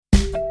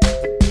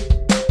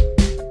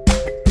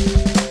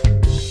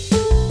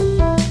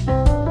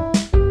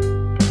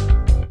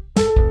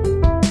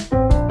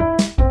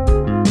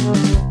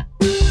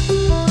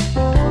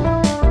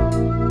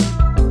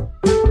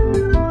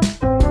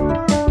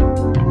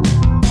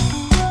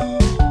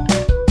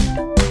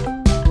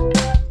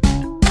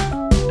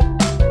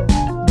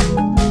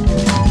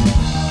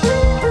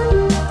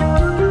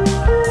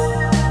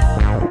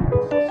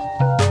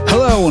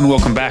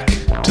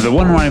to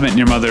One How I Met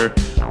Your Mother,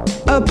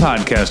 a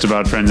podcast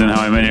about friends and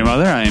how I met your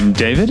mother. I am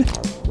David.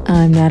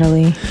 I'm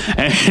Natalie.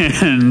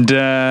 And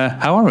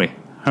how are we?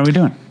 How are we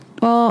doing?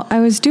 Well, I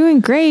was doing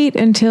great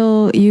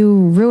until you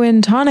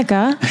ruined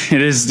Hanukkah.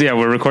 It is, yeah,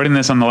 we're recording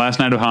this on the last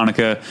night of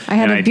Hanukkah. I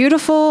had a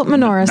beautiful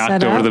menorah set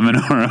up. Knocked over the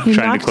menorah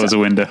trying to close a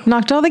window.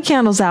 Knocked all the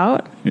candles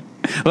out.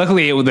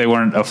 Luckily, they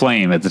weren't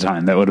aflame at the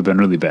time. That would have been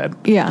really bad.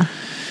 Yeah.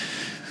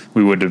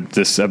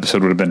 This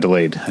episode would have been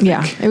delayed, I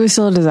think. It was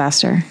still a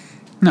disaster.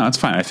 No, it's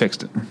fine. I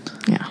fixed it.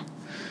 Yeah.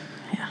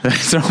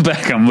 Throw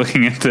back. I'm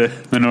looking at the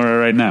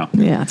menorah right now.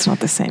 Yeah, it's not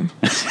the same.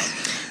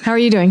 How are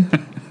you doing?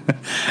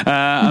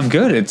 I'm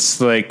good. It's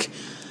like,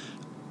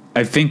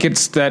 I think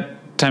it's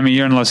that time of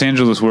year in Los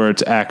Angeles where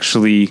it's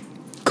actually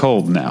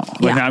cold now.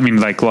 Like, Yeah. I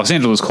mean, like Los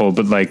Angeles cold,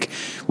 but like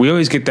we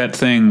always get that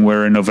thing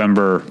where in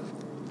November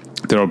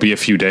there'll be a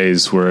few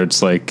days where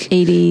it's like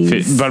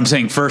 80s. But I'm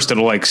saying first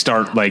it'll like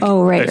start like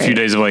a few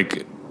days of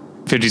like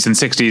 50s and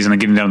 60s and then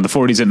getting down to the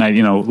 40s at night,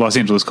 Los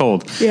Angeles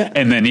cold. Yeah.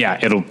 And then,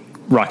 it'll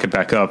rocket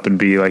back up and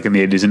be like in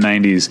the 80s and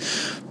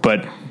 90s.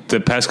 But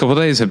the past couple of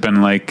days have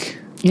been like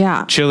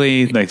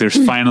chilly. Like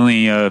there's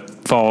finally a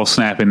fall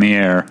snap in the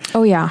air.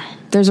 Oh, yeah.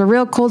 There's a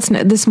real cold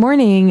snap. This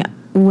morning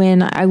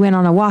when I went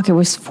on a walk, it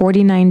was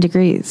 49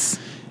 degrees.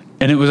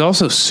 And it was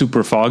also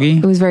super foggy.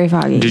 It was very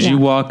foggy. Did you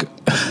walk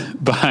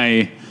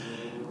by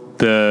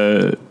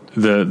the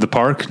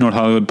park, North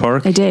Hollywood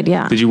Park? I did,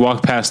 yeah. Did you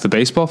walk past the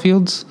baseball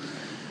fields?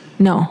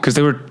 No. Because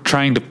they were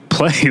trying to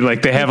play,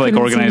 like they have like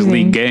organized see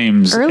league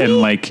games. Early?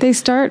 And like They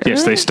start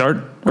Yes, early? they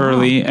start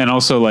early. And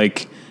also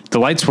like the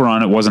lights were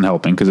on. It wasn't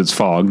helping because it's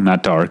fog,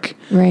 not dark.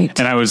 Right.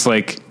 And I was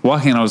like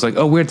walking and I was like,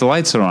 oh, weird, the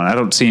lights are on. I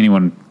don't see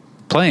anyone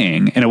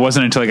playing. And it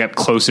wasn't until I got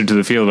closer to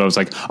the field I was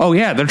like, oh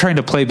yeah, they're trying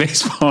to play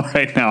baseball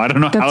right now. I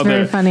don't know That's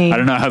very funny. I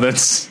don't know how they're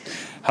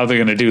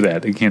going to do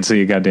that. You can't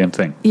see a goddamn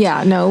thing.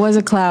 Yeah, no, it was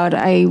a cloud.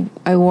 I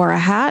wore a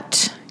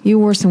hat. You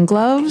wore some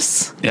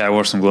gloves. Yeah, I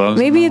wore some gloves.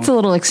 Maybe it's a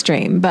little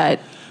extreme, but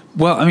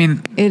well, I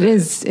mean, it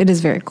is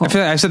very cool. I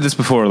feel like I said this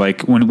before.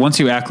 Like once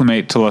you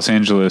acclimate to Los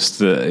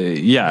Angeles,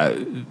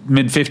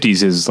 mid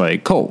 50s is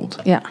like cold.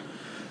 Yeah,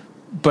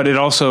 but I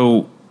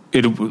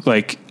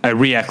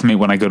reacclimate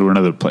when I go to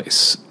another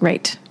place.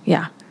 Right.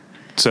 Yeah.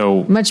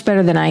 So much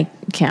better than I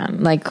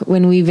can. Like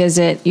when we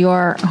visit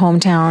your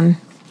hometown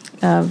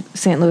of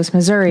St. Louis,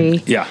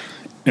 Missouri. Yeah,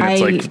 and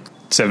it's like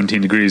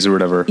 17 degrees or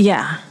whatever.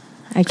 Yeah,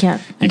 I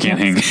can't. You can't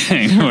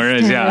hang.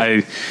 Whereas,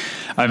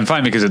 I'm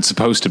fine because it's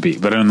supposed to be.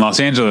 But in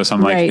Los Angeles,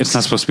 I'm like, it's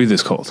not supposed to be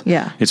this cold.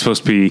 Yeah. It's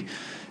supposed to be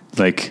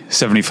like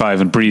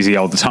 75 and breezy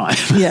all the time.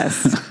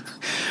 Yes.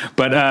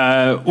 But,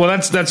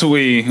 that's what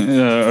we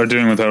are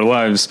doing with our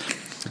lives.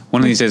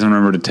 One of these days, I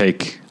remember to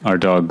take our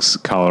dog's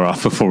collar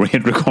off before we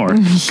hit record.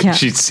 Yeah.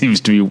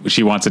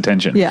 She wants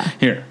attention. Yeah.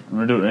 Here, I'm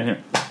going to do it right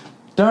here.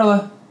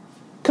 Darla,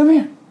 come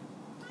here.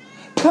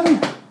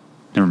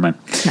 Never mind.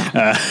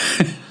 No.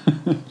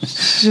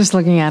 She's just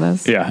looking at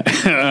us. Yeah.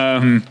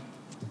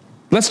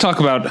 Let's talk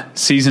about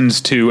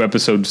seasons 2,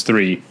 episodes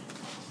 3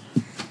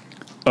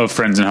 of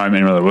Friends and How I Met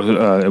Your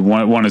Mother.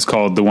 One is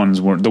called the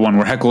one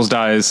where Heckles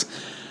dies,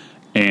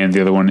 and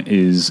the other one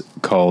is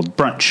called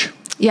Brunch.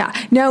 Yeah.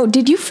 No,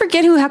 did you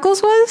forget who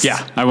Heckles was?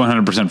 Yeah, I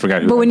 100%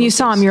 forgot who. But when Heckles you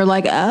saw was. him, you're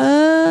like,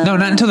 No,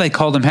 not until they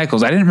called him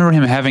Heckles. I didn't remember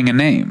him having a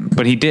name,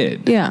 but he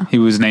did. Yeah. He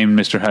was named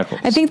Mr.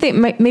 Heckles. I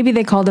think maybe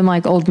they called him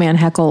like Old Man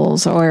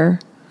Heckles or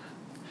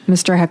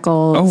Mr.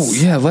 Heckles. Oh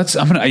yeah,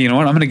 I'm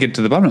gonna get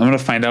to the bottom. I'm gonna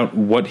find out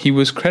what he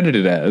was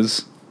credited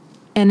as,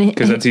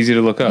 because that's easy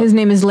to look up. His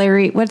name is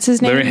Larry. What's his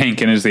name? Larry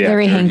Hankin is the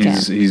Larry actor.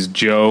 Hankin. He's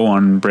Joe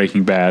on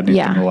Breaking Bad. He's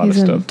done a lot of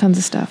stuff. Tons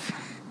of stuff.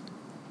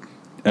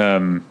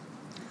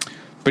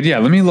 But yeah,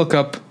 let me look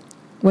up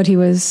what he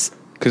was.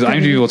 Because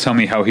IMDb will tell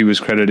me how he was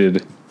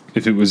credited.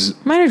 If it was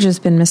might have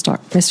just been Mr.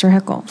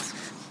 Heckles.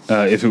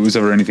 If it was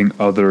ever anything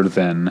other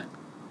than.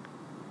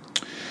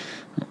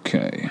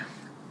 Okay.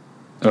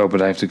 Oh,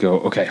 but I have to go.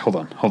 Okay, hold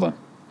on.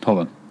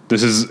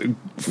 This is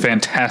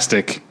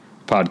fantastic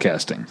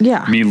podcasting.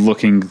 Yeah. Me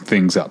looking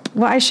things up.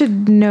 Well, I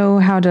should know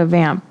how to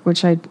vamp,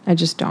 which I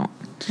just don't.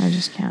 I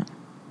just can't.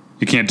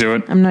 You can't do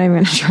it? I'm not even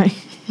going to try.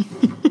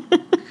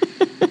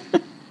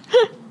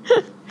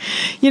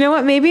 You know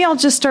what? Maybe I'll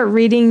just start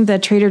reading the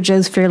Trader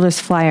Joe's Fearless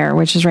Flyer,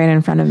 which is right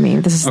in front of me.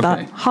 This is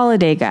the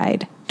Holiday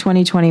Guide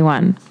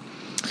 2021.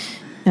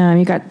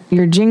 You got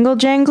your Jingle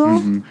Jangle.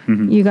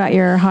 Mm-hmm. You got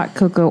your hot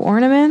cocoa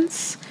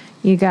ornaments.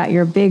 You got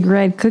your big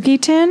red cookie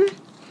tin.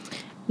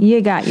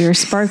 You got your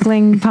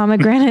sparkling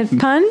pomegranate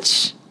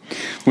punch.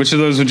 Which of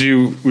those would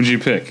you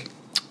pick?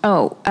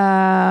 Oh,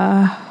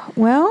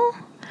 well,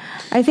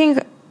 I think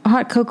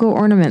hot cocoa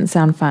ornaments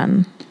sound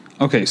fun.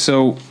 Okay,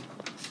 so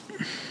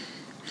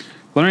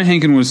Larry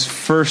Hankin was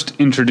first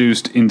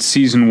introduced in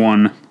season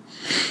 1,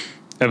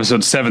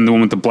 episode 7, the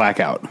one with the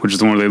blackout, which is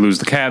the one where they lose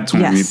the cats,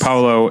 when we meet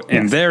Paolo,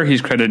 and there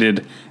he's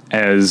credited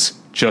as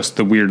just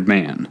the weird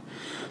man.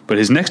 But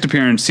his next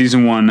appearance,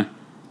 season 1,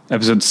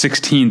 episode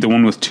 16, the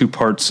one with 2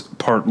 parts,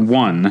 part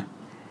 1,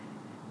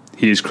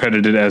 he is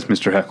credited as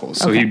Mr. Heckles.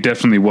 So he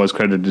definitely was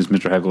credited as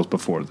Mr. Heckles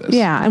before this.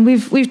 Yeah, and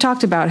we've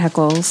talked about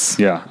Heckles.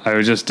 Yeah, I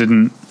just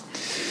didn't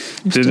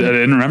I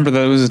didn't remember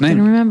that was his name.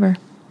 Didn't remember.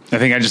 I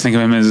think I just think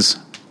of him as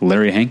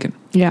Larry Hankin.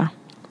 Yeah.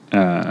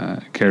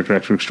 Character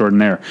actor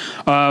extraordinaire.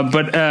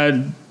 But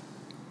to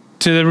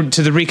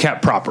the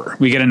recap proper,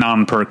 we get a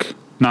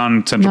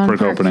non-central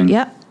perk opening.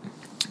 Yep.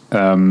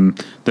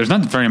 There's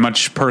not very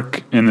much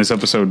perk in this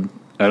episode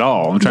at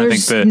all. I'm trying to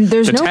think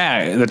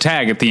the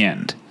tag at the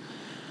end.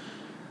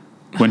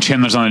 When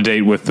Chandler's on a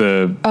date with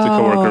the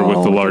coworker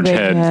with the large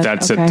head,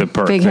 that's at the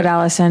perk. Big head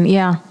Allison,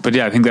 yeah. But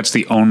yeah, I think that's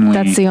the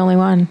only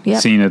one.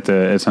 Yep. Scene at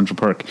Central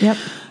Perk. Yep.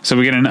 So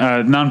we get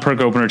a non-perk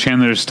opener.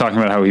 Chandler's talking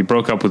about how he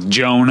broke up with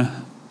Joan,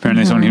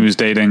 apparently someone he was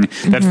dating.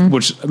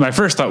 Which my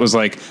first thought was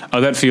like,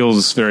 oh, that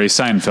feels very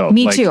Seinfeld.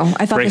 Me like too.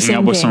 I thought breaking the same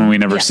up with thing. someone we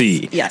never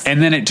see. Yes.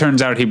 And then it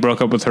turns out he broke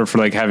up with her for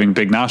like having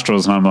big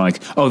nostrils, and I'm like,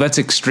 oh, that's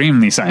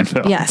extremely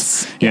Seinfeld.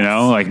 Yes. You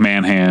know, like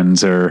man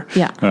hands or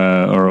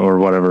or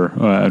whatever.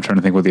 I'm trying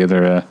to think what the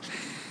other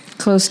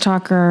close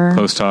talker.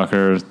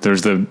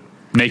 There's the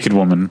naked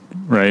woman,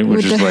 right?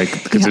 Which is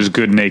like, because there's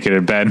good naked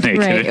and bad naked.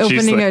 Right, and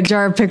she's opening a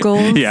jar of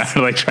pickles. Yeah,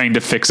 like trying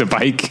to fix a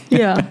bike.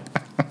 Yeah.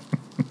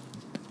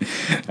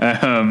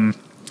 And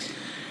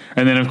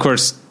then, of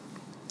course,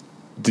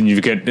 then you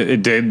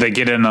they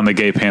get in on the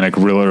gay panic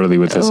real early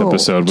with this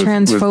episode.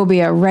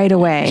 Transphobia right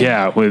away.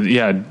 Yeah,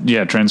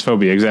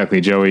 transphobia,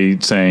 exactly. Joey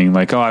saying,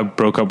 like, oh, I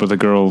broke up with a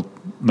girl,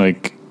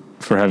 like,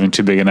 for having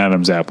too big an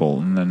Adam's apple.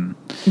 And then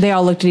they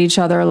all looked at each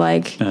other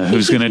like...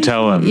 who's going to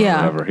tell him?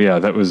 Yeah. Or whatever. Yeah,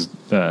 that was...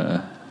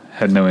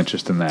 had no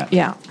interest in that.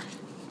 Yeah.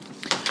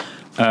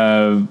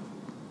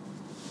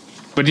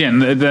 But yeah,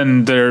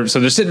 then they're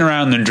sitting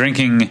around, they're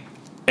drinking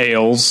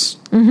ales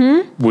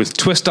with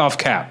twist off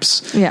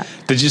caps. Yeah.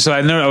 So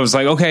I was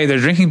like, okay, they're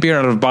drinking beer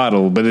out of a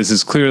bottle, but this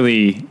is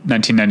clearly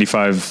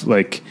 1995,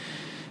 like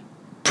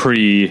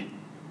pre,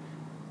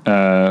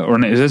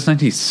 or is this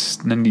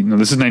 1990? No,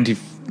 this is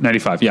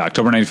 1995. Yeah.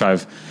 October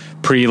 95,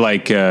 pre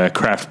like,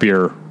 craft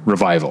beer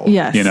revival.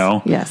 Yes. You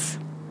know? Yes.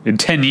 In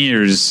 10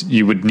 years,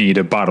 you would need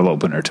a bottle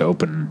opener to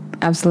open.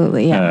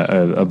 Absolutely, yeah.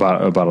 A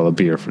bottle of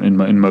beer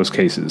in most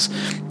cases.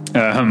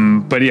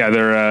 But yeah,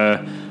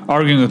 they're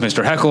arguing with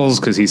Mr. Heckles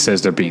because he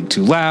says they're being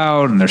too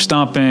loud and they're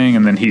stomping,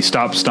 and then he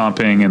stops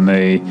stomping and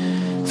they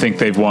think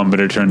they've won, but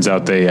it turns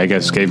out they, I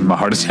guess, gave him a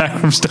heart attack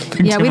from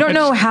stomping. Yeah, we don't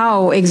know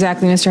how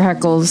exactly Mr.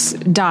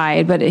 Heckles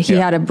died, but he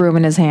had a broom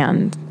in his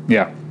hand.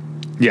 Yeah.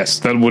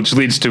 Yes, which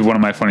leads to one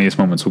of my funniest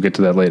moments. We'll get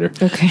to that later.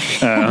 Okay.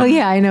 Oh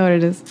yeah, I know what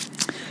it is.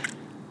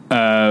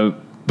 But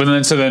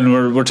then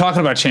we're talking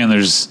about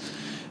Chandler's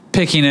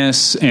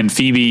pickiness and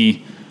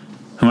Phoebe,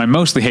 whom I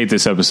mostly hate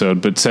this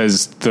episode, but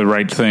says the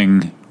right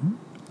thing.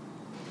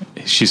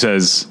 She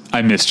says,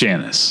 I miss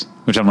Janice,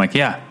 which I'm like,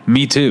 yeah,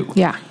 me too.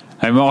 Yeah.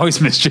 I've always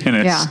missed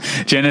Janice.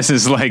 Yeah. Janice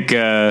is like,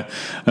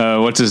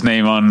 what's his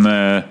name on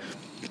The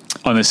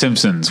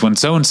Simpsons? When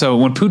so-and-so,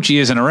 when Poochie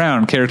isn't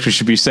around, characters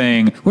should be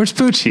saying, where's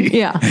Poochie?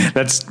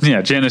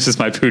 Yeah. Janice is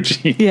my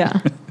Poochie. Yeah.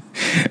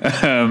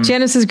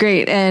 Janice is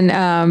great,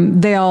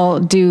 and they all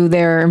do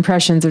their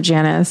impressions of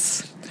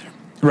Janice.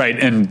 Right,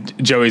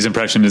 and Joey's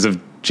impression is of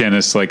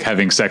Janice like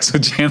having sex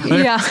with Chandler.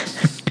 Yeah.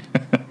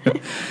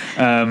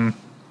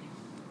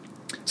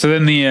 So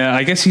then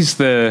I guess he's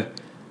the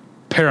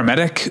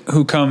paramedic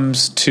who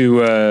comes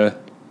to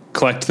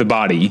collect the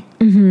body.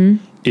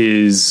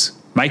 Is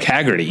Mike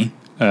Haggerty,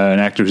 an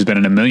actor who's been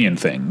in a million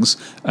things,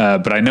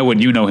 but I know what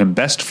you know him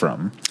best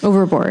from.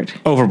 Overboard.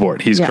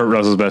 He's Kurt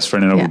Russell's best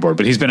friend in Overboard,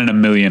 but he's been in a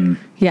million.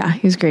 Yeah,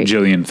 he's great.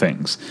 Jillion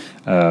things,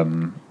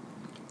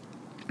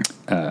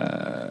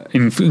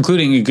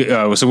 including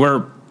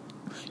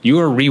you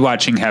are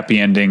rewatching Happy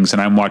Endings,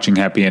 and I'm watching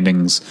Happy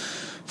Endings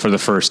for the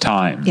first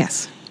time.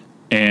 Yes,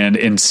 and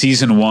in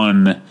season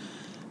 1,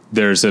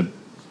 there's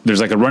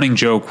like a running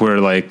joke where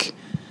like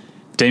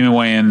Damon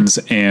Wayans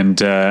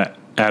and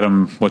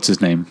Adam, what's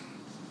his name?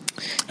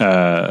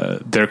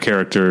 Their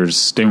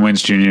characters, Damon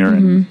Wayans Jr.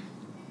 and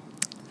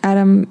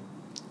Adam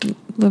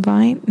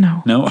Levine.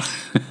 No.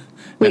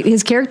 Wait,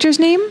 his character's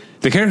name?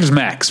 The character's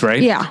Max,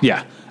 right? Yeah.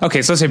 Yeah.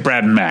 Okay, so let's say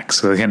Brad and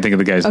Max, because I can't think of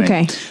the guy's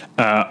name.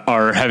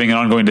 Are having an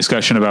ongoing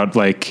discussion about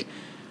like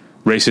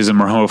racism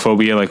or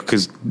homophobia, like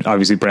because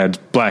obviously Brad's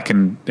black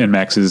and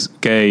Max is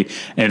gay,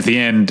 and at the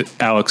end,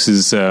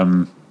 Alex's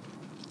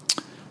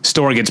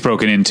store gets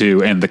broken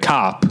into, and the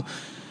cop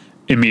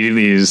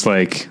immediately is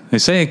like, they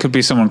say it could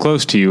be someone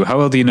close to you. How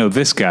well do you know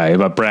this guy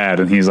about Brad?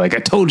 And he's like, I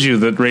told you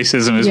that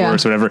racism is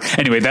worse, whatever.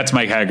 Anyway, that's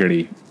Mike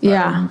Haggerty.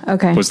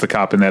 Yeah. Was the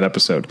cop in that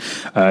episode.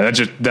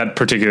 That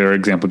particular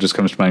example just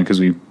comes to mind because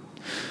we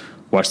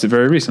watched it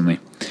very recently.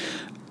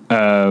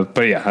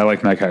 But yeah, I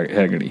like Mike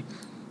Haggerty.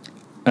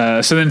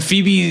 So then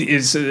Phoebe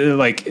is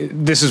like,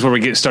 this is where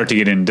we start to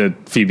get into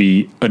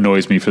Phoebe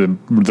annoys me for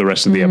the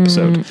rest of the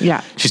episode.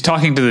 Yeah. She's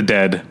talking to the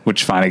dead,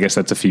 which fine. I guess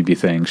that's a Phoebe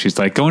thing. She's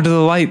like, go into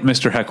the light,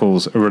 Mr.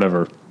 Heckles, or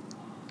whatever.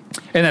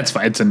 And that's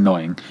fine. It's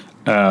annoying.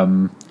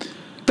 But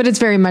it's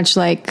very much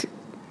like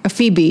a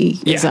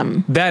Phoebe-ism.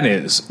 Yeah, that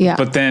is. Yeah.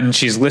 But then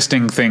she's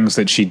listing things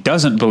that she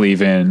doesn't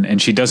believe in,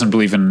 and she doesn't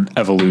believe in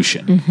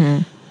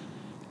evolution.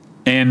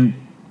 And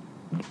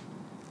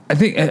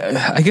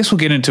I guess we'll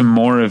get into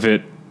more of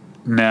it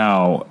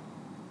now.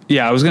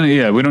 Yeah, I was gonna.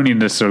 Yeah, we don't need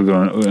to sort of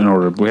go in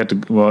order. We have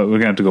to. Well, we're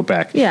gonna have to go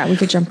back. Yeah, we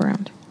could jump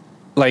around.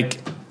 Like,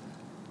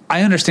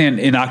 I understand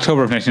in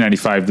October of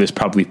 1995, this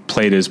probably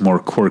played as more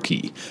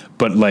quirky,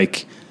 but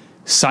like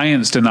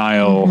science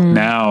denial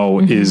now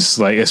is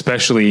like,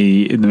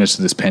 especially in the midst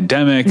of this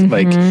pandemic,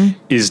 like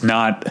is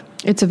not.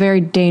 It's a very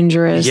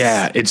dangerous.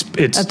 Yeah, it's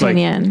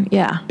opinion. Like,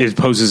 yeah, it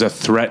poses a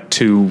threat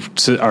to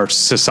our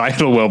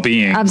societal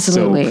well-being.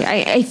 Absolutely. So,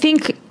 I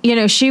think, you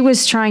know, she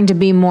was trying to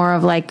be more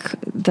of like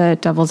the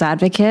devil's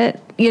advocate,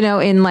 you know,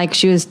 in like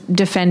she was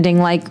defending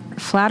like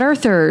flat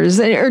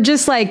earthers or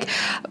just like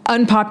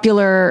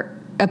unpopular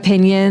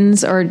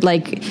opinions or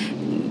like,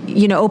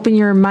 you know, open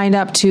your mind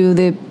up to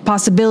the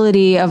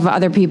possibility of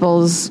other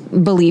people's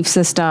belief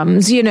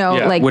systems, you know,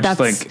 like which that's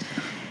like,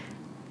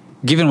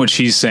 given what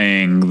she's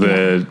saying,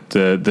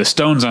 the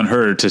stone's on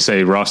her to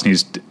say Ross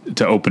needs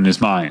to open his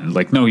mind.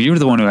 Like, no, you're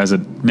the one who has a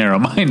narrow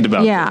mind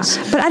about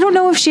this. But I don't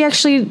know if she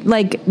actually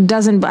like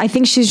doesn't. I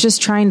think she's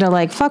just trying to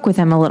like fuck with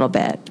him a little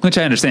bit. Which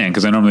I understand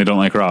because I normally don't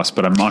like Ross,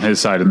 but I'm on his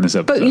side in this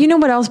episode. But you know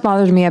what else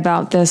bothered me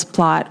about this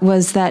plot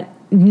was that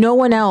no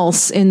one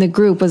else in the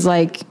group was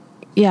like,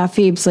 yeah,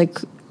 Phoebe's like,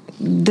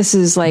 this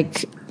is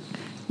like,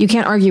 you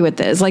can't argue with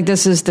this. Like,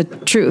 this is the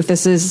truth.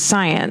 This is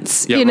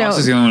science. Yeah, you Ross know?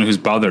 is the only one who's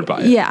bothered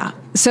by it. Yeah.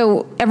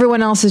 So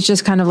everyone else is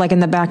just kind of like in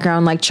the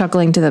background, like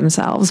chuckling to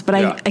themselves. But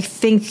I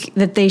think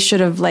that they should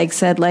have like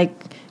said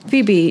like,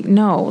 Phoebe,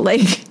 no,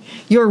 like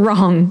you're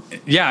wrong.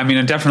 Yeah. I mean,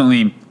 it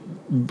definitely,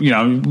 you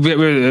know,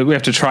 we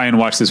have to try and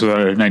watch this with our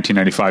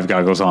 1995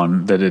 goggles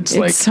on that it's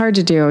like, it's hard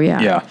to do.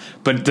 Yeah. Yeah.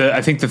 But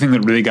I think the thing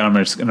that really got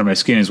under my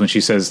skin is when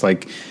she says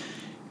like,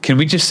 can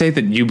we just say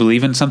that you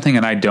believe in something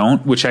and I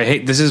don't? Which I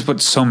hate. This is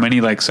what so many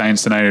like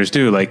science deniers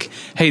do. Like,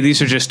 hey,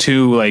 these are just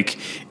two like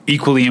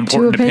equally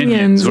important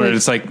opinions. Where like,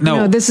 it's like,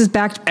 no, this is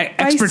backed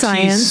by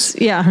science.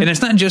 Yeah, and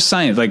it's not just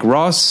science. Like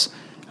Ross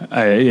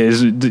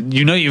is,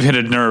 you know, you've hit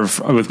a nerve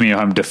with me if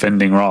I'm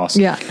defending Ross.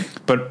 Yeah,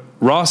 but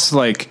Ross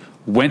like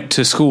went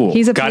to school.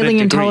 He's a got a degree.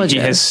 paleontologist.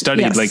 He has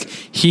studied. Yes. Like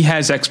he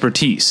has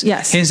expertise.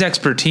 Yes, his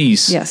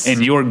expertise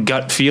and your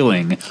gut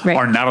feeling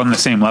are not on the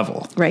same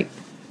level. Right.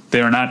 They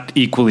are not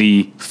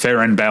equally fair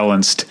and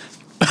balanced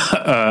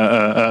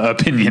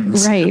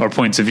opinions or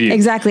points of view.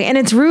 Exactly. And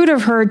it's rude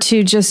of her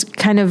to just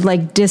kind of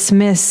like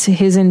dismiss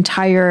his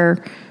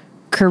entire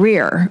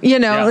career, you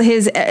know,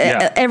 his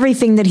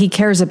everything that he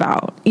cares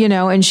about, you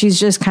know, and she's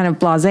just kind of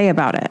blasé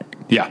about it.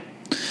 Yeah.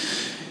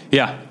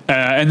 Yeah.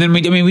 And then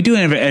we do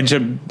end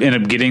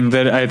up getting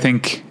that, I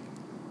think,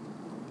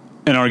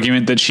 an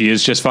argument that she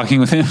is just fucking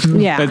with him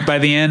by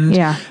the end.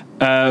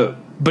 Yeah.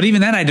 But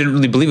even then, I didn't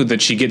really believe it,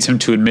 that she gets him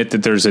to admit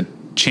that there's a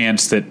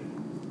chance that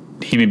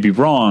he may be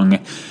wrong.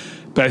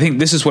 But I think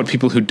this is what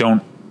people who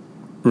don't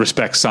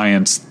respect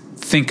science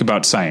think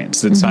about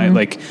science. That science,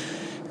 like,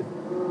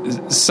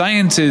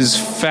 science is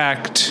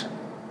fact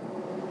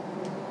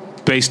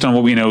based on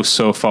what we know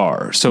so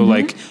far. So,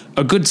 like,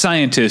 a good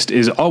scientist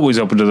is always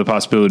open to the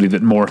possibility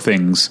that more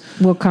things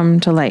will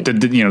come to light.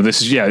 You know,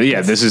 this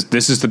is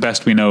this is the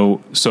best we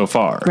know so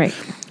far. Right.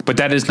 But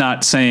that is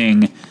not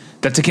saying.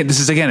 This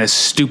is again a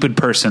stupid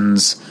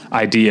person's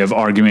idea of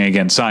arguing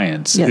against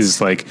science. Yes. Is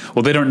like,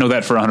 well, they don't know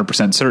that for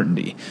 100%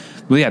 certainty.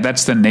 Well, yeah,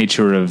 that's the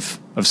nature of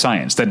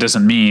science. That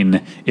doesn't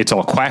mean it's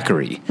all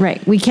quackery.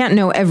 Right. We can't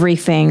know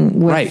everything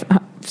with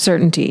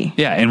certainty.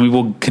 Yeah, and we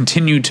will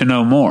continue to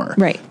know more.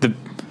 Right.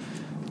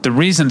 The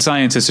reason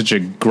science is such a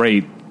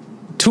great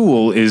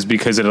tool is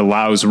because it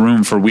allows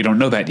room for we don't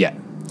know that yet.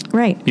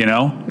 Right. You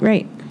know?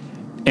 Right.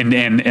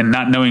 And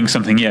not knowing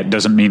something yet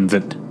doesn't mean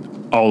that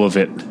all of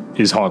it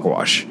is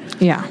hogwash.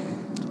 Yeah.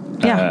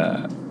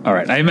 Yeah. All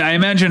right. I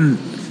imagine,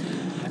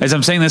 as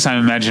I'm saying this, I'm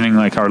imagining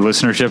like our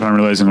listenership, and I'm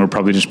realizing we're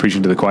probably just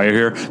preaching to the choir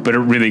here, but it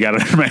really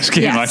got under my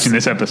skin watching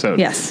this episode.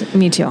 Yes,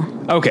 me too.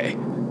 Okay.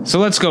 So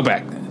let's go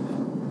back.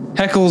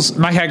 Heckles,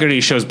 Mike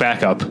Haggerty shows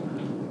back up.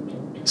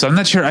 So I'm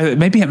not sure.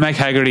 Maybe Mike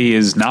Haggerty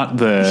is not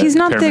the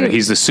paramedic.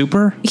 He's the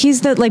super?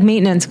 He's the like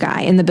maintenance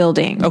guy in the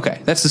building.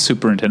 Okay. That's the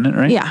superintendent,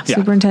 right? Yeah.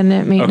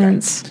 Superintendent,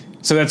 maintenance. Okay.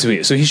 So that's who he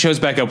is. So he shows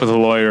back up with a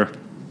lawyer.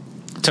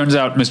 Turns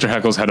out Mr.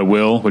 Heckles had a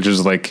will, which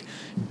is like,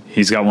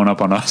 he's got one up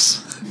on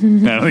us.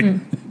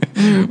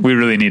 We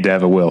really need to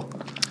have a will.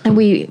 And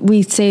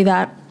we say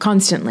that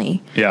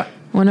constantly. Yeah.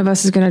 One of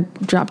us is going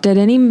to drop dead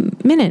any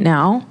minute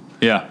now.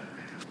 Yeah.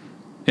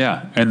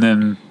 Yeah. And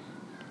then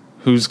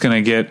who's going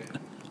to get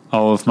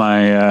all of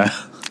my...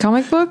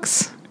 comic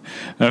books?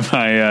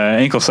 My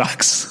ankle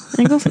socks.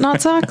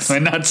 Not socks? My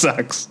not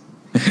socks.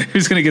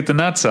 Who's going to get the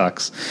not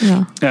socks?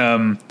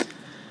 Yeah.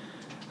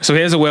 So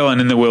he has a will,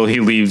 and in the will, he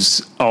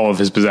leaves all of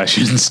his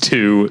possessions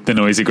to the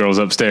noisy girls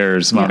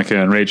upstairs,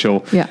 Monica and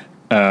Rachel. Yeah.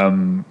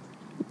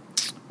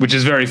 Which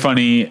is very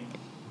funny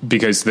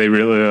because they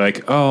really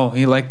like, oh,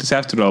 he liked us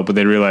after all, but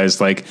they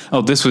realized like,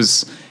 oh, this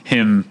was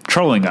him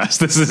trolling us.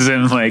 This is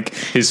him like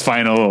his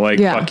final like,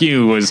 fuck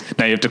you was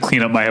now you have to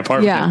clean up my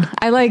apartment. Yeah.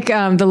 I like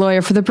the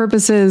lawyer for the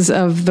purposes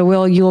of the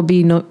will. You'll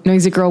be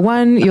noisy girl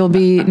 1. You'll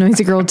be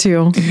noisy girl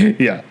 2.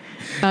 Yeah.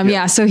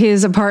 So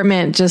his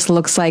apartment just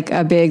looks like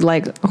a big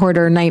like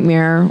hoarder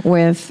nightmare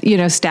with,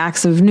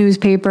 stacks of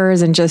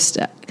newspapers and just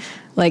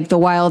like the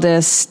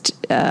wildest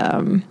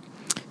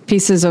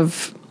pieces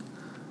of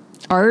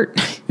art.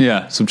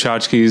 Yeah, some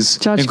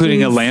tchotchkes,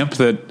 including a lamp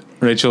that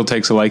Rachel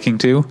takes a liking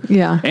to.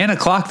 Yeah. And a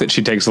clock that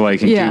she takes a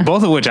liking to.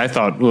 Both of which I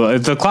thought, well,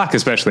 the clock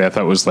especially, I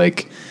thought was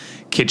like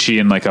kitschy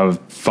in like a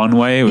fun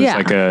way. It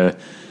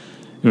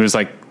was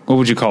like, what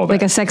would you call that?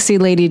 Like a sexy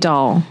lady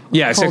doll.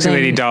 Yeah, a sexy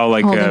lady doll,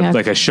 like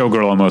a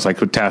showgirl almost, like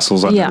with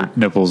tassels on her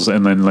nipples,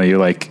 and then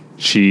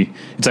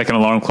it's like an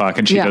alarm clock,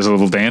 and she does a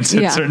little dance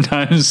at certain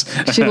times.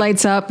 She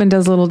lights up and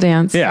does a little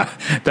dance. Yeah,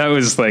 that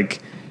was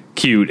like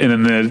cute.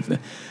 And then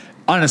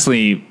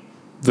honestly,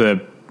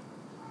 the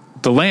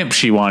lamp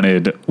she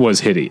wanted was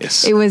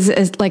hideous. It was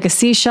like a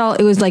seashell.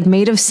 It was like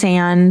made of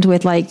sand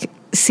with like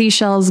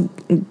seashells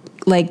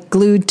like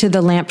glued to the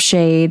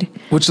lampshade,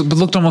 which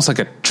looked almost like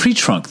a tree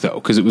trunk though,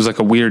 because it was like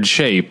a weird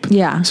shape.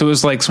 Yeah, so it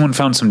was like someone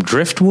found some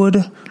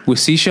driftwood with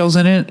seashells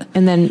in it,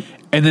 and then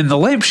the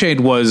lampshade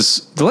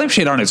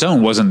on its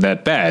own wasn't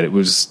that bad. It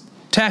was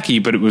tacky,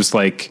 but it was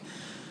like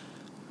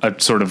a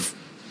sort of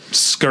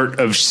skirt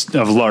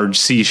of large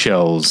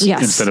seashells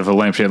instead of a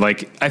lampshade.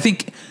 Like, I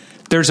think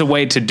there's a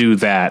way to do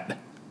that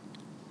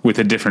with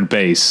a different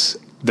base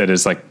that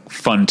is like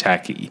fun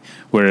tacky,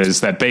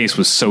 whereas that base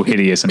was so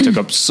hideous and took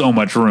up so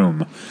much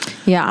room.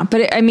 Yeah,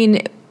 but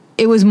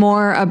it was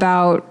more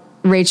about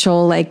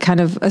Rachel like kind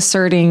of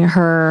asserting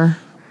her.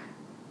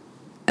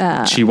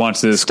 She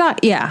wants this,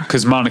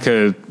 because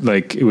Monica,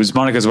 like, it was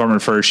Monica's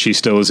apartment first. She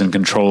still is in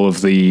control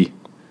of the.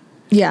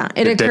 Yeah,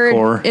 it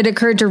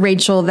occurred to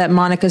Rachel that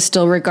Monica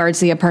still regards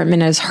the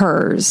apartment as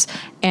hers,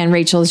 and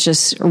Rachel's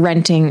just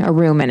renting a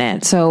room in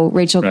it. So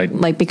Rachel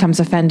like becomes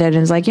offended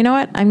and is like, you know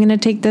what? I'm going to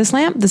take this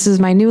lamp. This is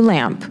my new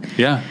lamp.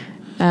 Yeah.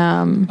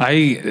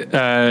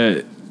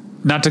 I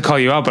not to call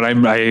you out, but I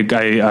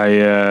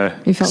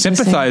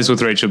sympathize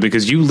with Rachel,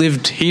 because you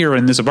lived here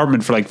in this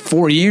apartment for like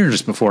 4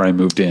 years before I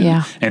moved in.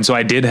 Yeah. And so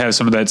I did have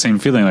some of that same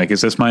feeling. Like, is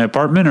this my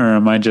apartment, or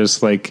am I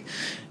just like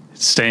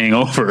staying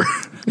over?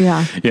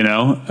 Yeah.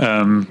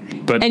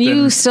 But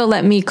you still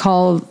let me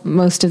call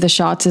most of the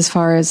shots as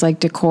far as like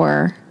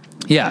decor.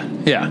 Yeah.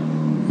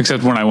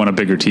 Except when I want a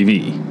bigger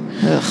TV.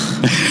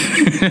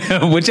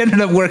 Which ended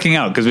up working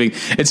out, because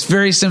it's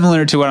very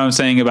similar to what I'm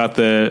saying about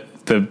the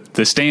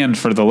stand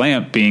for the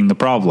lamp being the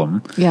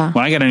problem. Yeah.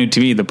 When I got a new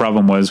TV, the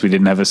problem was we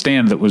didn't have a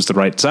stand that was the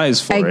right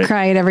size for it. I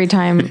cried every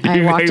time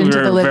I walked into the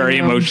living room. We were very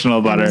emotional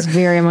about it. I was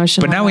very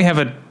emotional. But now we have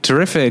a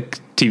terrific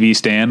TV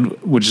stand,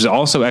 which is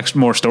also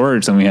more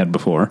storage than we had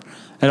before.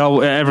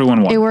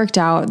 Everyone won. It worked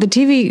out. The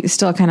TV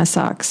still kind of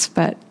sucks,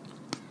 but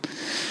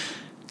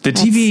the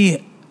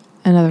TV,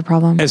 another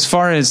problem. As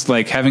far as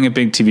like having a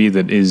big TV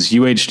that is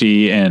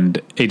UHD and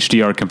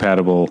HDR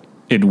compatible,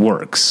 it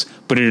works.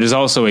 But it is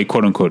also a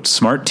quote unquote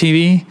smart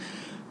TV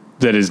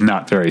that is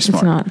not very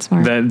smart. It's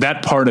not smart.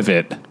 That part of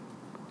it,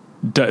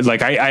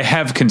 like I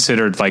have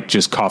considered like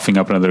just coughing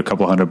up another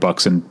couple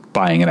 $100 and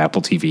buying an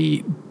Apple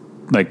TV,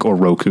 like, or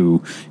Roku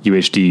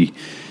UHD.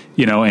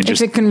 And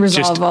just, it can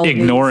resolve all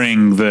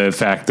ignoring the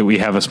fact that we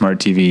have a smart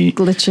TV.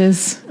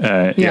 Glitches.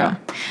 Yeah.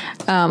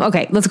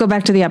 Okay, let's go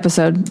back to the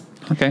episode.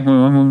 Okay.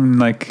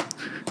 I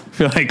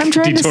feel like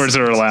detours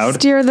are allowed.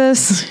 Steer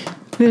this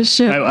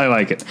ship. I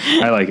like it.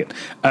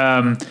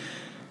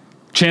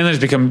 Chandler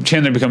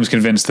becomes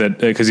convinced that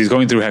because he's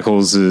going through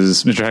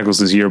Mr.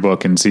 Heckles'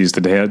 yearbook and sees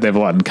that they have a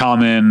lot in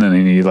common,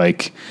 and he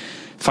like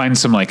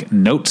finds some like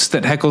notes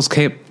that Heckles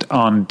kept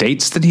on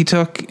dates that he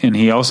took, and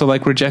he also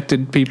like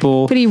rejected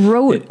people. But he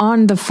wrote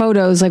on the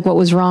photos like what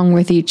was wrong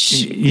with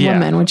each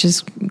woman, which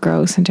is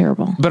gross and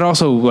terrible. But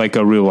also like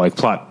a real like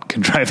plot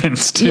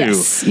contrivance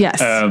too. Yes.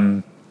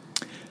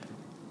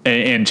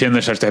 And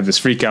Chandler starts to have this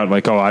freak out,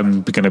 like, oh,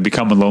 I'm going to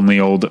become a lonely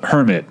old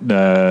hermit.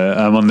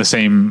 I'm on the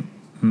same.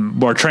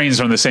 Our trains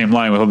are on the same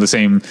line with all the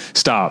same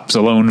stops,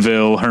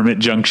 Aloneville, Hermit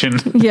Junction.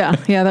 Yeah,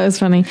 that was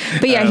funny.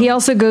 But he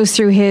also goes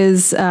through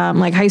his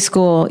like high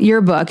school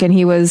yearbook, and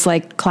he was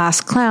like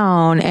class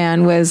clown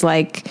and was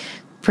like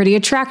pretty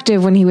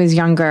attractive when he was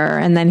younger,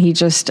 and then he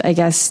just, I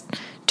guess,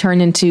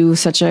 turned into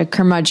such a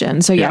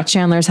curmudgeon. So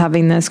Chandler's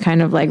having this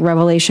kind of like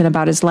revelation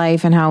about his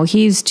life and how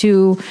he's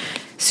too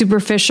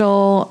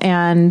superficial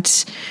and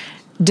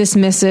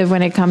dismissive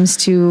when it comes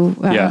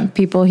to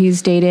people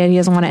he's dated. He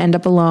doesn't want to end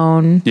up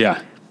alone. Yeah.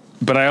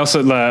 But I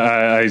also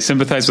I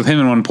sympathize with him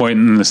in one point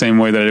in the same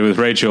way that I did with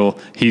Rachel.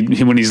 He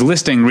when he's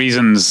listing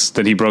reasons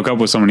that he broke up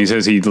with someone, he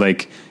says he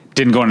like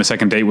didn't go on a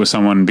second date with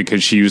someone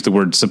because she used the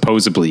word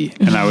supposedly,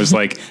 and I was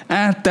like,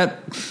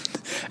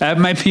 that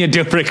might be a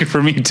deal breaker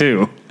for me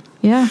too.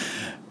 Yeah.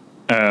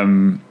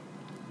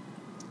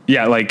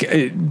 Like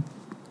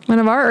one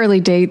of our early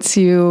dates,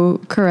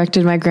 you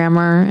corrected my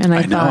grammar, and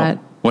I thought,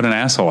 what an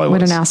asshole I was.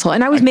 What an asshole,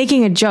 and I was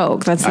making a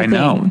joke. That's the thing. I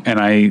know, and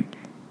I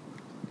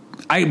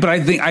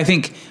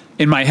think.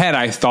 In my head,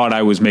 I thought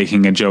I was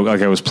making a joke,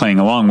 like I was playing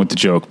along with the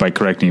joke by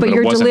correcting you. But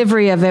your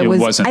delivery of it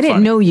wasn't I didn't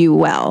funny. know you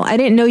well. I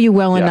didn't know you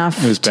well enough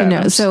to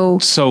know. So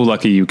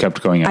lucky you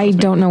kept going out. I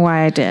don't know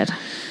why I did.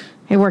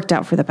 It worked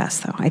out for the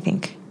best, though, I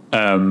think.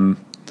 But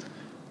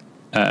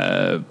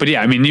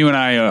yeah, I mean, you and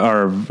I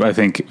are, I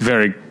think,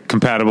 very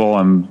compatible.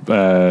 I'm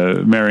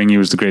marrying you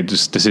was the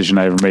greatest decision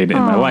I ever made in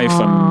my life.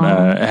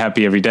 I'm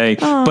happy every day.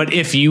 But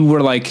if you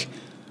were like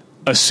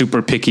a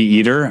super picky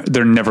eater,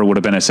 there never would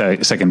have been a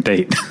second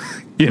date.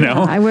 You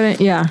know, I wouldn't.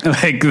 Yeah,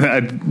 like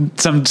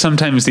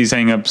sometimes these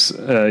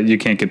hangups, you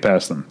can't get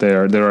past them.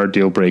 There are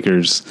deal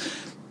breakers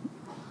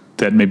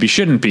that maybe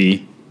shouldn't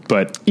be.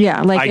 But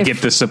yeah, like I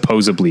get the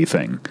supposedly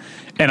thing,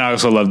 and I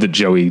also love that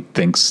Joey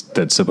thinks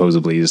that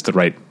supposedly is the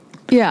right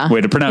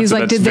way to pronounce He's it.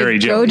 like, That's did very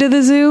they Joey. go to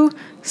the zoo?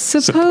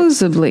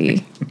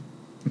 Supposedly.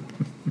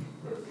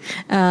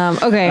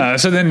 Okay.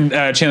 So then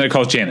Chandler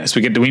calls Janice.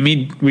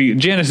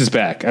 Janice is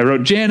back. I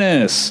wrote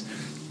Janice.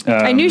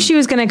 I knew she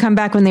was going to come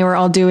back when they were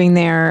all doing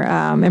their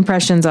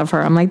impressions of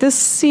her. I'm like, this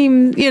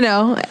seems,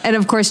 and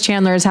of course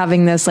Chandler is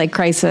having this like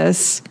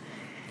crisis.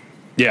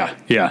 Yeah.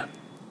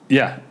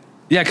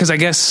 Because I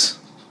guess,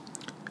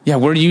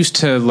 we're used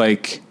to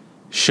like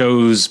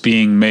shows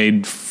being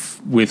made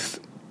with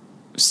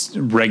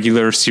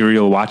regular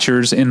serial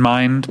watchers in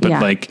mind, but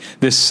like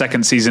this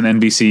second season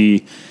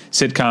NBC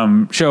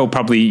sitcom show,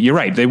 probably you're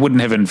right. They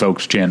wouldn't have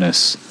invoked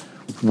Janice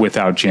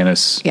without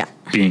Janice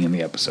being in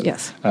the episode.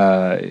 Yes.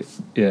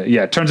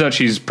 It turns out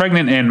she's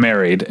pregnant and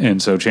married.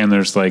 And so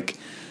Chandler's like,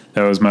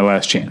 that was my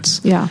last chance.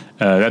 Yeah.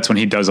 That's when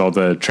he does all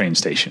the train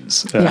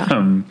stations.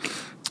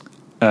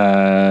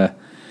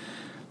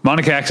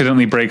 Monica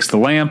accidentally breaks the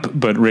lamp,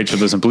 but Rachel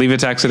doesn't believe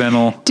it's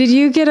accidental. Did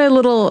you get a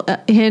little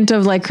hint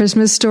of like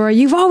Christmas Story?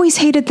 You've always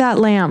hated that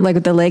lamp, like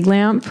with the leg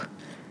lamp.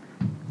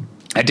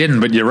 I didn't,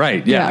 but you're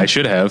right. Yeah. I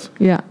should have.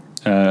 Yeah.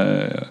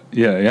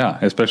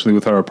 Especially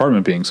with our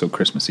apartment being so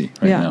Christmassy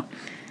right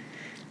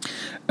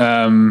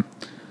now.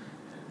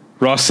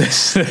 Ross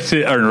says,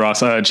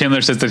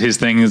 Chandler says that his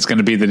thing is going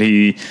to be that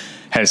he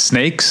has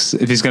snakes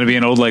if he's going to be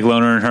an old like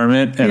loner and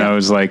hermit. And I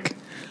was like,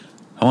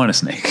 I want a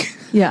snake.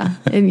 Yeah,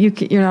 and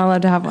you're not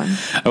allowed to have one.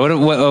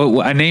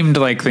 I named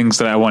like things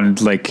that I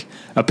wanted, like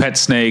a pet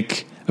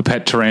snake, a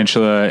pet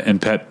tarantula, and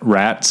pet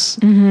rats.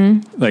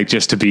 Mm-hmm. Like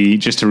just to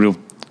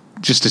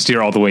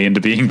steer all the way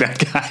into being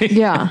that guy.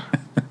 Yeah.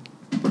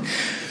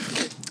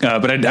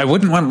 But I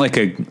wouldn't want like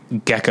a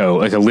gecko,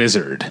 like a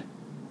lizard.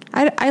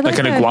 I like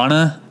an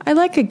iguana. I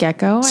like a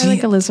gecko. I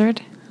like a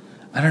lizard.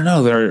 I don't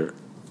know.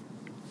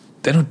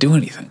 They don't do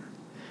anything.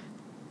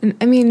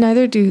 I mean,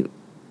 neither do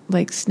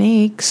like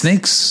snakes.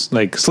 Snakes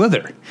like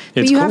slither.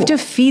 But you have to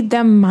feed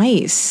them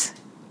mice.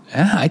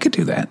 Yeah, I could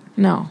do that.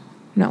 No,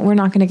 we're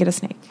not going to get a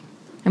snake.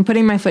 I'm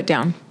putting my foot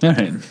down. All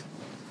right.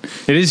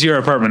 It is your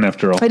apartment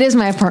after all. It is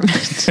my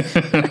apartment.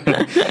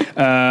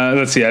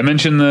 Let's see. I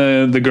mentioned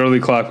the girly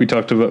clock. We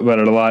talked about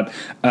it a lot.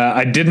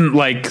 I didn't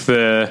like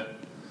the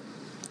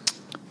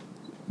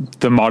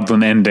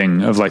maudlin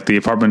ending of like the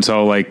apartment's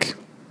all like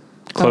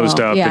closed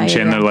up and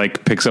Chandler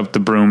like picks up the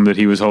broom that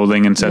he was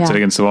holding and sets it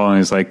against the wall and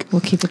he's like,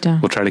 we'll keep it down.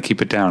 We'll try to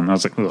keep it down. And I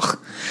was like, ugh.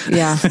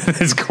 Yeah.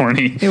 It's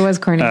corny. It was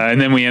corny. And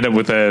then we end up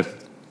with a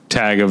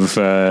tag of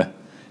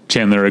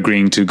Chandler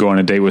agreeing to go on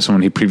a date with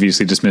someone he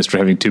previously dismissed for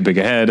having too big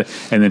a head.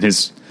 And then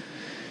his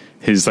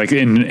like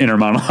inner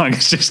monologue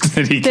is just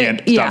that he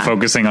can't stop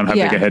focusing on how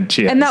big a head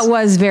she has. And that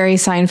was very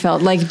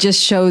Seinfeld, like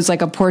just shows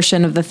like a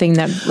portion of the thing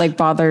that like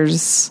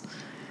bothers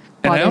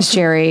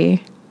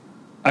Jerry.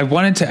 I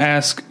wanted to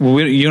ask,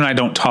 you and I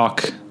don't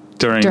talk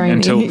during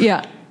until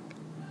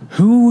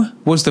who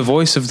was the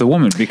voice of the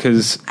woman?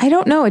 Because I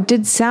don't know. It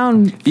did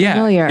sound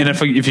familiar. And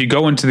if you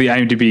go into the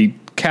IMDb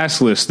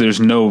cast list, there's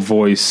no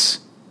voice.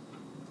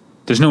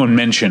 There's no one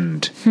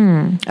mentioned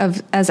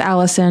as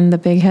Allison, the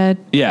big head.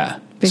 Yeah.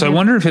 I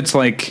wonder if it's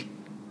like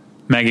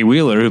Maggie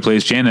Wheeler, who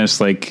plays Janice,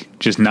 like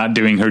just not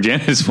doing her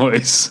Janice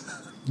voice.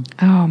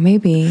 Oh,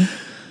 maybe.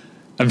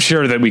 I'm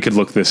sure that we could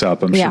look this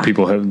up. I'm sure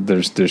people have.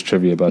 There's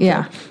trivia about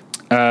that.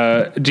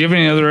 Do you have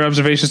any other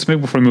observations to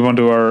make before we move on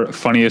to our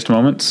funniest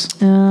moments?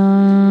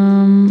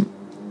 No,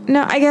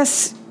 I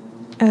guess.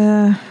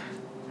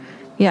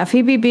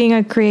 Phoebe being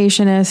a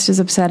creationist is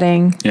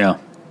upsetting. Yeah.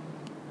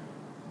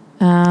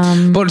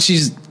 But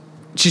she's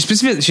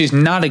specific. She's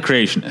not a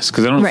creationist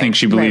because I don't think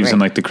she believes in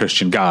like the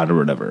Christian God or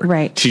whatever.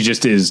 Right. She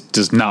just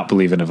does not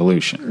believe in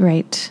evolution.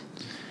 Right.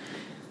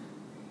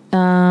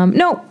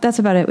 No, that's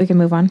about it. We can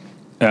move on.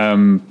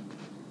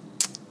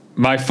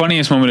 My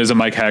funniest moment is a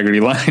Mike Haggerty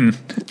line.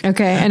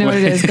 Okay, I know what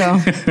it is. Go.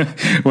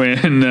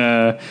 When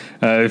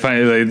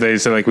they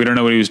say like we don't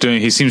know what he was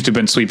doing. He seems to have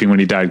been sweeping when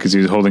he died because he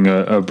was holding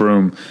a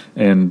broom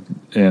and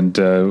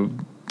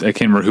I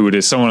can't remember who it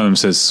is. Someone of them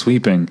says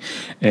sweeping,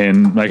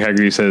 and Mike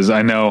Haggerty says,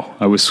 "I know,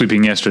 I was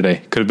sweeping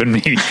yesterday. Could have been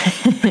me."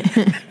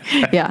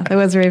 Yeah, that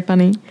was very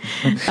funny.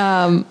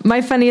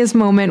 My funniest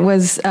moment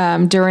was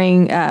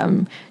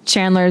during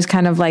Chandler's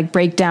kind of like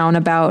breakdown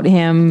about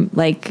him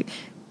like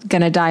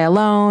gonna die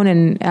alone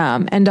and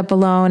end up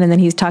alone, and then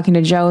he's talking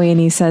to Joey and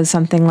he says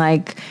something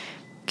like,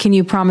 "Can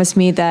you promise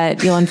me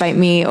that you'll invite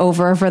me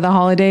over for the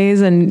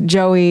holidays?" And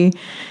Joey,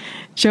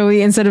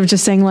 instead of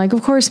just saying like,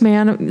 "Of course,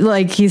 man,"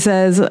 like he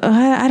says,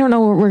 "I don't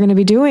know what we're going to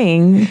be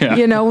doing." Yeah.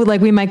 You know, like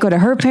we might go to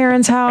her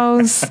parents'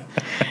 house.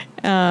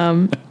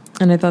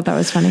 And I thought that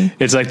was funny.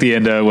 It's like the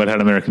end of Wet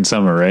Hot American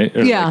Summer, right?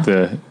 Or Yeah. like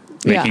the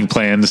making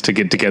plans to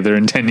get together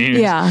in 10 years.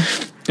 Yeah.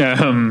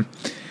 All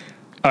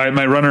right,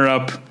 my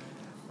runner-up.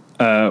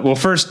 Well,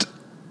 first,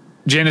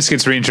 Janice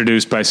gets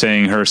reintroduced by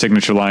saying her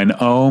signature line,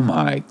 "Oh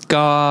my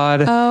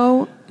God."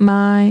 Oh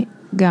my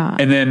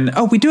God. And then,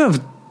 we do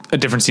have a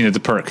different scene at the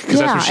perk. Because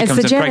that's where she comes in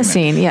pregnant. Janice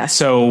scene, yes.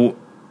 So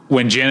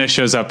when Janice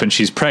shows up and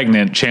she's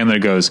pregnant, Chandler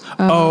goes,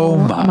 "Oh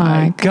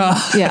my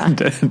God." Yeah.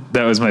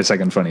 That was my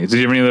second funniest. Did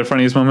you have any other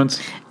funniest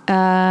moments?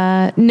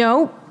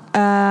 No.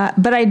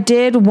 But I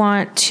did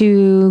want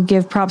to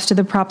give props to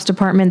the props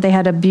department. They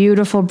had a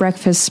beautiful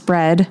breakfast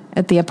spread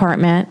at the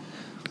apartment.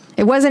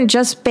 It wasn't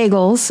just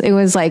bagels. It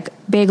was like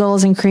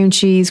bagels and cream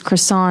cheese,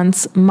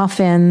 croissants,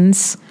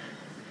 muffins.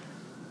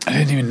 I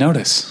didn't even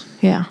notice.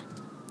 Yeah.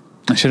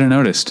 I should have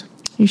noticed.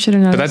 You should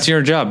have noticed. But that's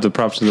your job, the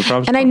props to the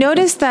props. And I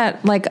noticed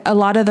that like a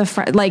lot of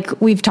the,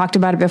 like we've talked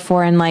about it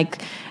before, and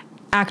like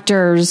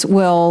actors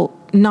will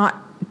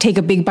not take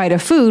a big bite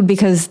of food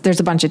because there's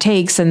a bunch of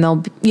takes and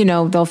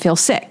they'll feel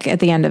sick at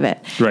the end of it.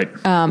 Right.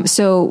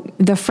 So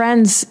the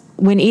friends,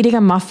 when eating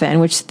a muffin,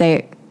 which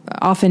they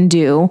often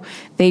do,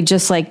 they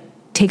just like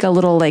take a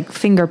little like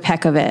finger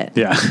peck of it.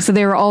 Yeah. So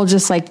they were all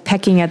just like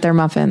pecking at their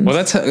muffins. Well,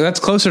 that's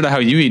closer to how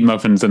you eat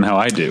muffins than how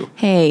I do.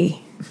 Hey.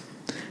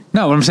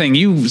 No, what I'm saying,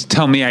 you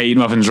tell me I eat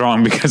muffins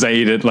wrong because I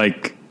eat it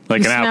like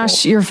an apple.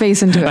 Smash your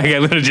face into it. Like I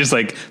literally just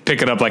like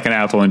pick it up like an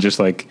apple and just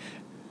like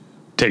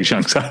take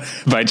chunks out,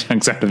 bite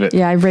chunks out of it.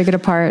 Yeah, I break it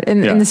apart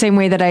in the same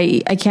way that I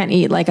can't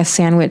eat like a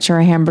sandwich or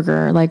a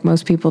hamburger like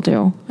most people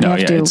do. You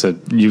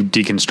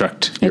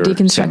deconstruct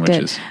your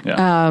sandwiches.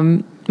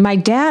 Yeah. My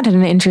dad had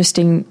an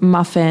interesting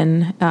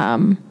muffin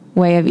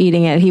way of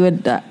eating it. He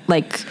would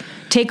like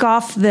take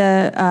off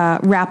the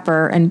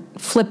wrapper and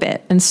flip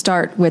it and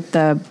start with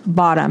the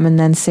bottom and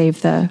then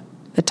save the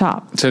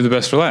top. Save the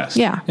best for last.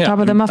 Yeah, top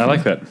of the muffin. I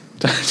like that.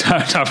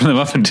 Top of the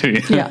muffin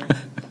too. Yeah.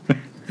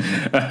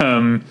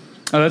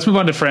 Let's move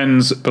on to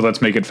Friends, but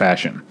let's make it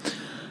fashion.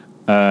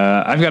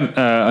 I've got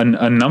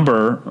a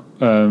number,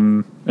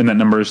 and that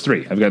number is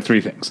 3. I've got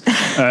 3 things.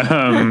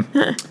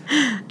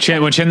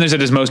 When Chandler's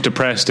at his most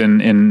depressed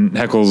in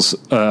Heckles'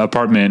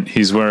 apartment,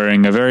 he's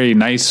wearing a very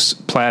nice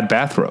plaid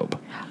bathrobe.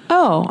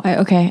 Oh,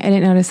 okay. I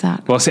didn't notice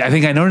that. Well, see, I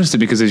think I noticed it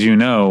because, as you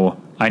know,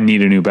 I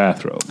need a new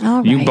bathrobe. All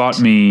right. You bought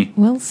me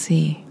we'll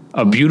see.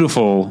 a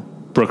beautiful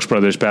Brooks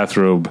Brothers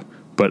bathrobe,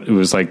 but it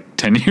was like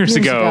 10 years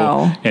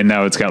ago, and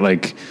now it's got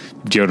like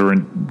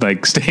deodorant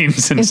like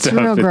stains and stuff.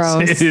 Real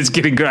gross. It's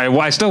getting.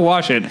 I still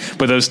wash it,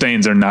 but those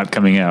stains are not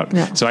coming out.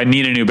 Yeah. So I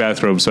need a new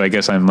bathrobe. So I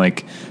guess I'm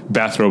like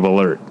bathrobe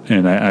alert,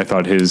 and I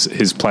thought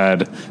his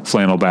plaid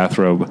flannel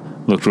bathrobe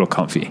looked real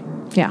comfy.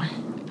 Yeah.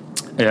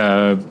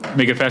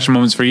 Make it fashion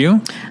moments for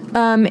you.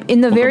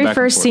 In the very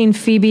first scene,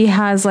 Phoebe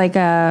has like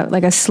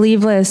a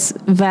sleeveless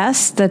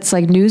vest that's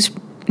like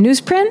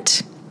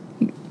newsprint.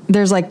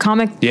 There's like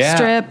comic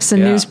strips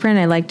and newsprint.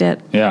 I liked it.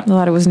 Yeah. I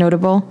thought it was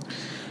notable.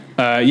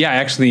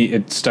 Actually,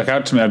 it stuck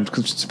out to me. I'm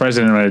surprised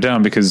I didn't write it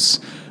down because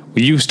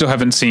you still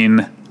haven't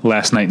seen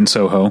Last Night in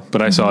Soho,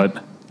 but I saw it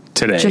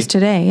today. Just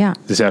today, yeah.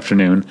 This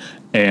afternoon.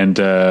 And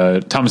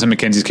Thomasin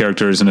McKenzie's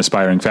character is an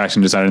aspiring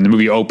fashion designer, and the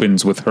movie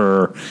opens with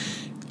her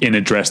in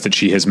a dress that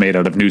she has made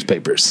out of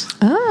newspapers.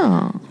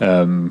 Oh.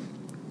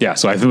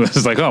 So I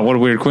was like, oh, what a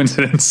weird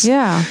coincidence.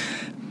 Yeah.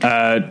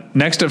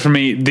 Next up for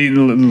me,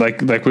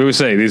 like we always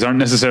say, these aren't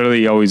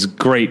necessarily always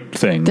great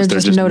things. They're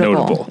just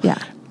notable.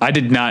 Yeah. I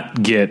did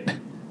not get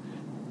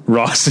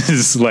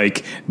Ross's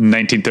like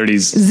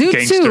 1930s zoot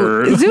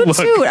gangster zoot look.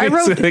 suit. I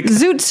wrote like,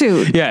 zoot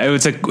suit. Yeah,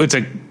 it's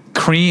a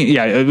cream.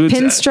 Yeah, it's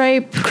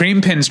pinstripe.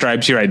 Cream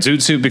pinstripes. You're right.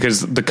 Zoot suit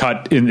because the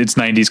cut it's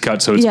 90s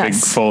cut, so it's big,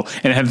 full,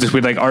 and it had this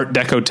weird like Art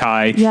Deco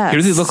tie. Yes. He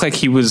really looked like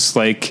he was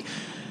like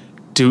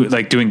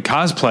doing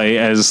cosplay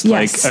as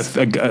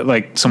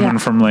like someone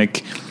from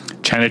like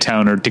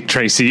Chinatown or Dick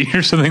Tracy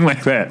or something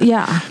like that.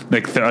 Yeah.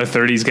 Like a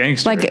 30s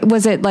gangster. Like,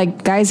 was it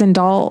like Guys and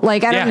Dolls?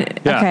 Like, I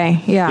don't...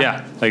 Okay, yeah.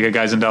 Yeah, like a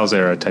Guys and Dolls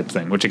era type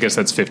thing, which I guess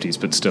that's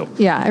 50s, but still.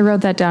 Yeah, I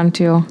wrote that down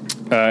too.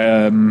 I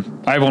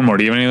have one more.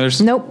 Do you have any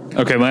others? Nope.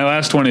 Okay, my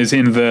last one is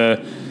in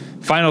the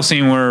final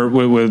scene where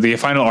with the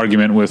final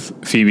argument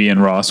with Phoebe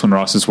and Ross, when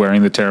Ross is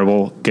wearing the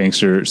terrible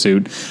gangster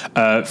suit.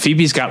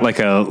 Phoebe's got like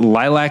a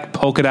lilac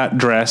polka dot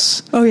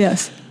dress. Oh,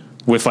 yes.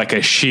 With like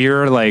a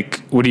sheer, like,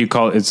 what do you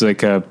call it? It's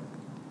like a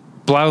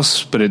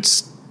blouse, but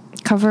it's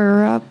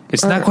cover up.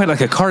 It's not quite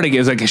like a cardigan.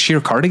 It's like a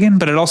sheer cardigan,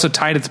 but it also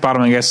tied at the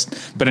bottom, I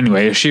guess. But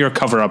anyway, a sheer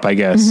cover up, I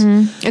guess.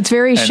 Mm-hmm. It's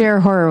very Cher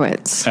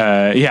Horowitz.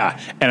 Yeah.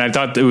 And I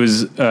thought it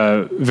was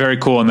very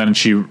cool. And then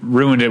she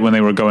ruined it when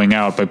they were going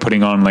out by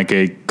putting on like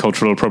a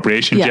cultural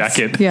appropriation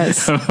jacket.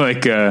 Yes.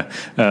 like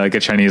a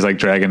Chinese like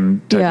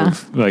dragon type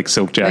of like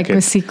silk jacket. Like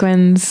with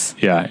sequins.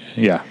 Yeah.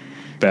 Yeah.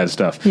 Bad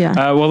stuff.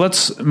 Yeah. Well,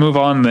 let's move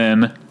on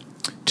then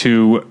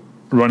to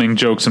running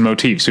jokes and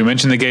motifs. We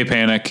mentioned the gay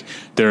panic.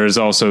 There's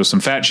also some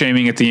fat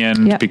shaming at the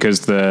end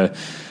because the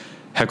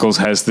Heckles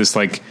has this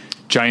like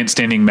giant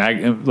standing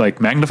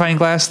magnifying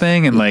glass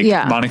thing, and like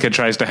Monica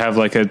tries to have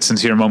like a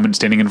sincere moment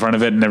standing in front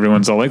of it, and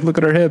everyone's all like, "Look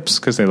at her hips,"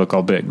 because they look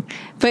all big.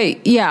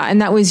 But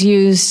and that was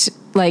used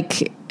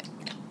like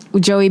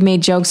Joey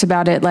made jokes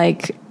about it,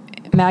 like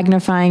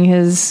magnifying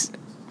his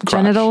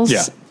genitals.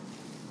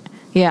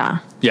 Yeah,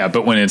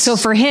 but when it's... So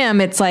for him,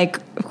 it's like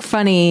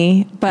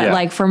funny, but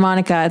like for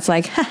Monica, it's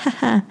like, ha, ha,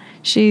 ha,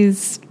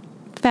 she's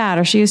fat,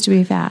 or she used to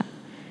be fat.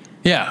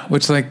 Yeah,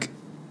 which like,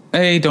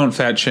 don't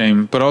fat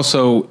shame, but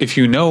also if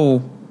you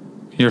know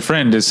your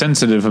friend is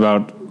sensitive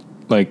about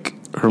like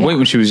her weight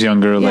when she was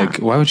younger, like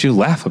why would you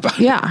laugh about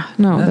it? Yeah,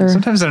 no.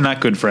 Sometimes they're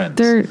not good friends.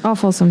 They're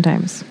awful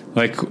sometimes.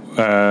 Like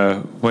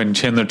when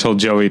Chandler told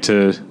Joey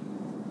to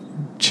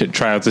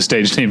try out the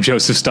stage name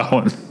Joseph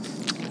Stalin.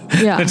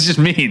 Yeah. That's just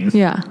mean.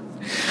 Yeah.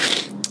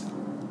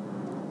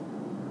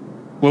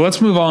 Well,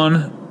 let's move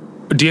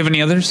on. Do you have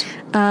any others?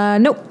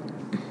 Nope.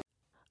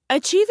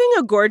 Achieving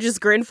a gorgeous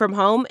grin from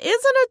home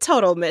isn't a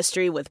total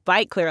mystery with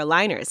Bite Clear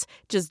aligners.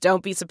 Just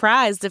don't be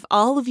surprised if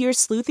all of your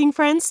sleuthing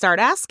friends start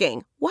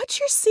asking, "What's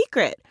your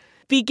secret?"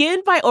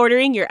 Begin by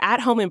ordering your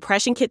at-home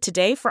impression kit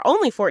today for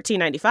only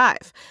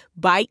 $14.95.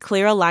 Bite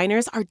Clear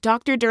aligners are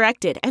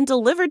doctor-directed and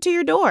delivered to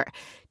your door.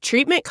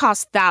 Treatment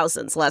costs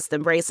thousands less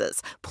than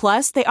braces.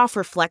 Plus, they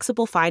offer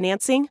flexible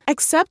financing,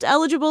 accept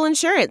eligible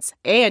insurance,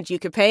 and you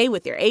can pay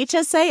with your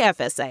HSA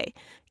FSA.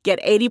 Get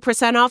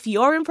 80% off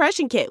your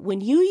impression kit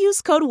when you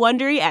use code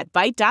WONDERY at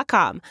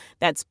Byte.com.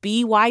 That's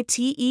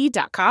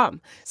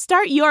BYTE.com.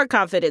 Start your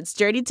confidence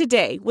journey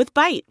today with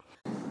Byte.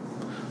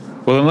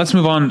 Well, then let's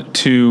move on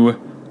to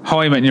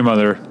How I Met Your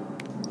Mother,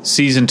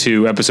 Season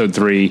 2, Episode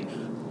 3,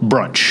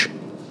 Brunch.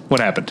 What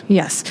happened?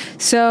 Yes.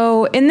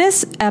 So in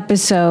this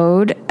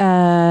episode,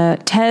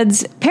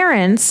 Ted's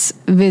parents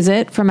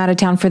visit from out of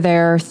town for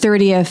their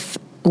 30th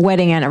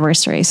wedding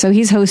anniversary. So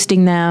he's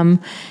hosting them,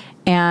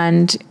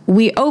 and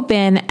we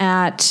open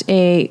at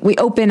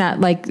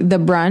like the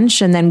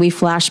brunch, and then we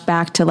flash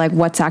back to like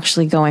what's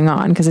actually going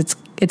on, because it's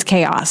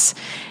chaos,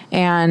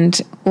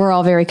 and we're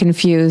all very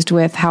confused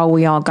with how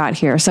we all got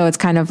here. So it's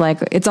kind of like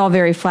it's all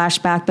very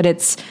flashback, but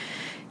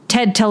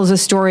Ted tells a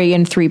story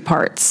in 3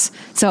 parts.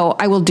 So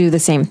I will do the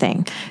same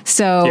thing.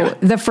 So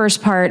the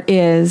first part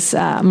is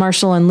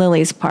Marshall and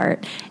Lily's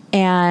part.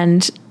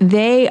 And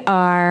they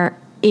are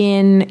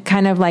in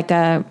kind of like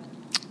a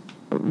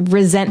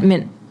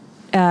resentment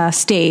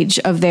stage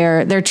of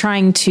they're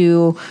trying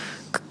to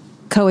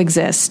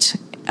coexist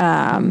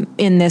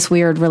in this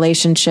weird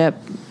relationship.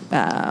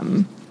 I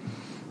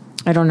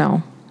don't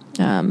know.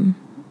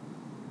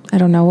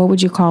 What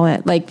would you call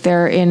it? Like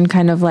they're in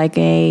kind of like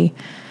a...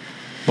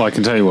 Well, I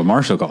can tell you what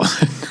Marshall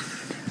calls it.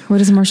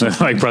 What is Marshall?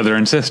 Like brother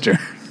and sister.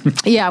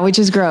 Yeah, which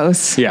is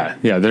gross. Yeah.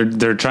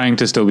 They're trying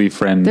to still be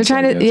friends. They're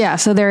trying to,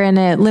 so they're in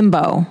a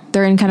limbo.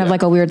 They're in kind of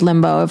like a weird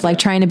limbo of like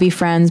trying to be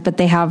friends, but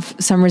they have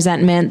some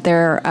resentment.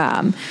 They're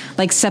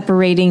like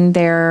separating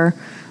their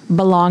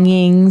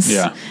belongings.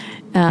 Yeah.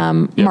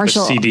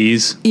 Marshall.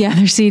 CDs. Yeah,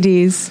 their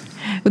CDs.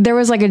 There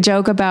was like a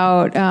joke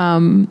about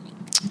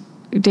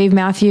Dave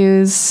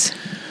Matthews.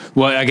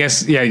 Well, I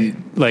guess,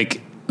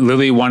 like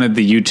Lily wanted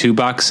the U2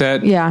 box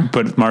set. Yeah.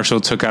 But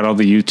Marshall took out all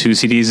the U2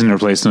 CDs and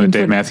replaced them with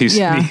Dave Matthews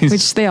CDs.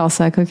 Which they all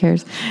suck. Who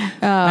cares?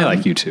 I like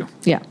U2.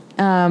 Yeah.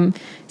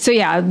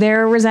 So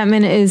their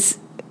resentment is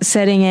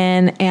setting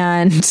in,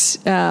 and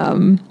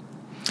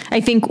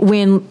I think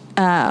when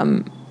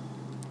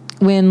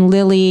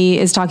Lily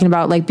is talking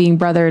about like being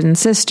brothers and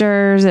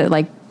sisters,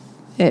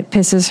 it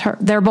pisses her.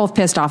 They're both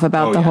pissed off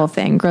about the whole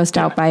thing, grossed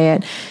out by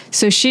it.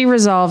 So she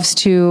resolves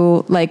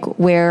to like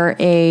wear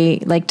a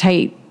like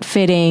tight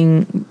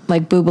fitting,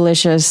 like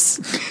boobalicious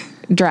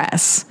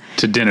dress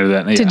to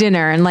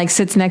dinner and like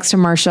sits next to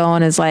Marshall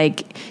and is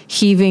like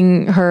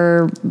heaving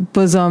her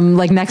bosom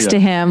like next to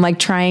him, like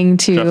trying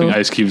to dropping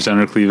ice cubes on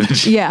her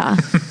cleavage. Yeah.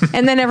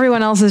 And then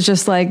everyone else is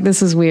just like,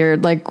 this is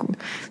weird. Like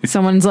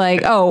someone's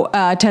like,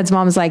 Ted's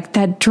mom is like,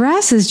 that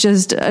dress is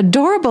just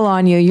adorable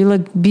on you. You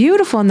look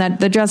beautiful. And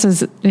the dress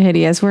is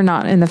hideous. We're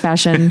not in the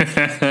fashion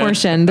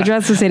portion. The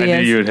dress is hideous.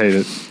 I knew you would hate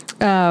it.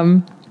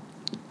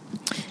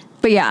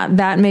 But yeah,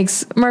 that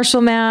makes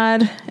Marshall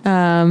mad.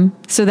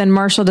 So then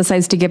Marshall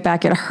decides to get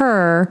back at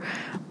her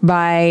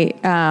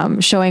by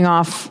showing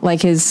off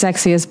like his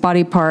sexiest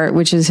body part,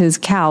 which is his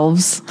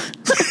calves.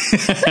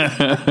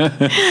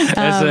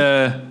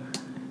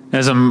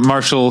 As a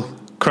Marshall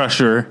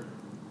crusher,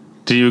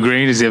 do you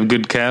agree? Does he have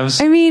good calves?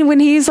 I mean, when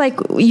he's like,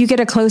 you get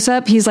a close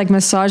up, he's like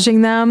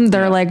massaging them.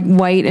 They're like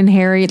white and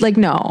hairy. Like,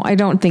 no, I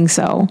don't think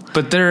so.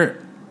 But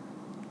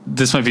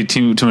this might be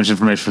too much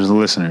information for the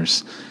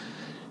listeners.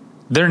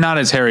 They're not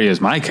as hairy as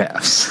my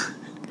calves.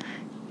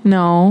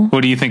 No.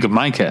 What do you think of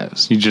my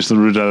calves? You just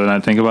would rather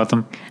not think about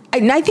them?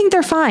 I think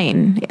they're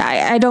fine.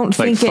 I don't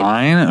think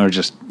fine or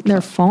just...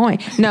 They're fine.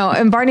 No,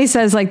 and Barney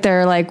says like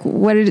they're like,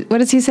 what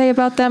does he say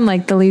about them?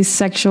 Like the least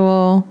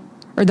sexual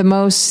or the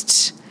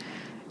most...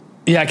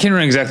 Yeah, I can't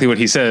remember exactly what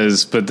he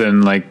says, but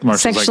then like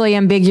Marshall's sexually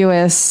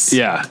ambiguous.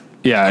 Yeah,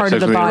 part of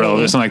the body.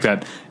 Irrelevant, something like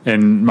that.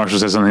 And Marshall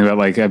says something about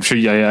like, I'm sure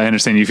I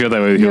understand you feel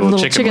that way with your little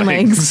chicken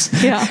legs.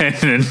 Yeah.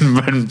 And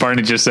then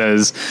Barney just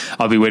says,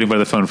 I'll be waiting by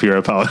the phone for your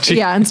apology.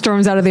 Yeah, and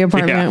storms out of the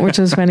apartment, which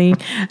was funny.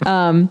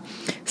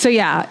 So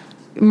yeah,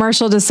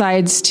 Marshall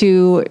decides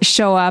to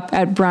show up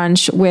at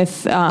brunch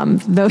with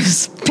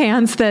those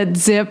pants that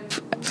zip,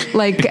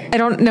 like, I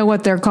don't know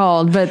what they're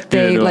called, but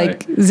they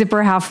like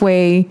zipper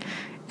halfway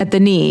at the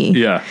knee.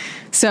 Yeah.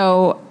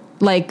 So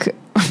like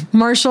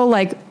Marshall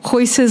like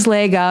hoists his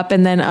leg up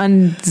and then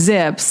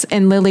unzips,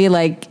 and Lily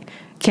like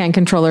can't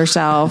control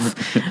herself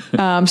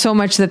so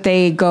much that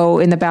they go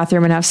in the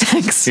bathroom and have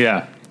sex.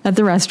 Yeah. At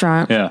the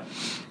restaurant. Yeah.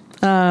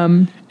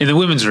 In the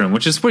women's room,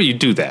 which is where you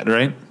do that,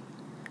 right?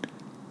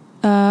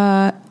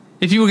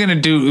 If you were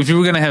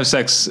gonna have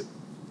sex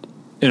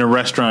in a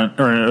restaurant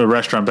or in a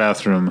restaurant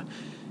bathroom,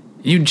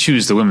 you'd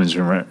choose the women's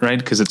room, right?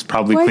 Because it's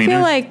probably cleaner.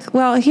 I feel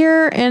like,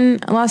 here in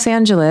Los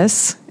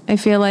Angeles, I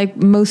feel like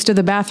most of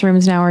the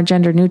bathrooms now are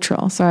gender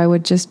neutral. So I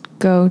would just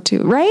go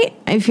to, right?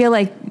 I feel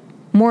like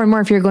more and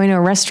more, if you're going to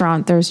a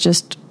restaurant, there's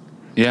just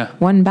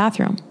one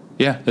bathroom.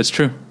 Yeah, that's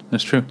true.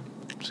 That's true.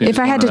 So if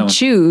I had to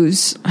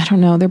choose, I don't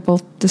know. They're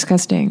both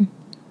disgusting.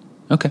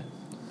 Okay.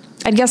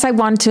 I guess I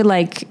want to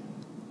like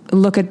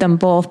look at them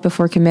both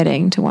before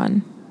committing to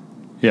one.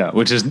 Yeah,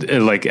 which is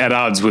like at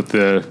odds with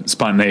the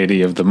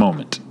spontaneity of the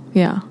moment.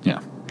 Yeah.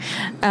 Yeah.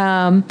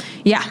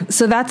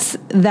 So that's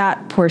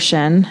that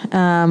portion.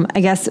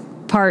 I guess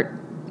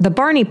the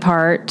Barney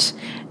part,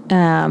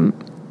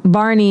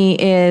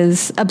 Barney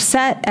is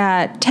upset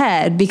at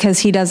Ted because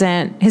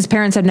his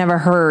parents have never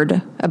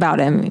heard about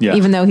him,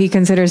 even though he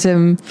considers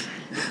him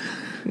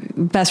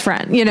best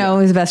friend,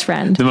 his best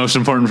friend. The most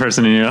important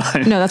person in your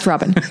life. No, that's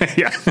Robin.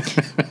 Yeah.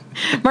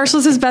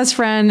 Marshall's his best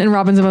friend and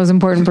Robin's the most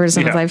important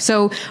person in his life.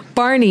 So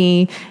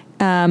Barney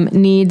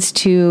needs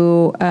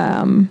to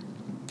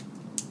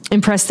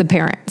impress the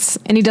parents,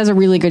 and he does a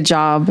really good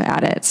job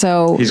at it.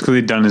 So he's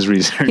clearly done his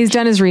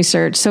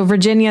research. So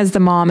Virginia is the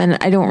mom, and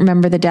I don't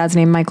remember the dad's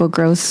name. Michael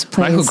Gross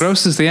plays. Michael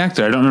Gross is the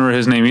actor. I don't remember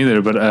his name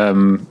either, but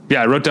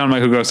I wrote down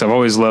Michael Gross. I've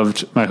always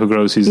loved Michael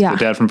Gross. He's the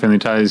dad from Family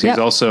Ties. He's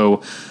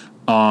also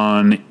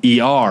on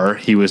ER.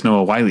 He was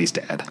Noah Wiley's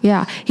dad.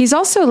 Yeah. He's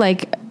also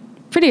like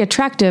pretty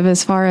attractive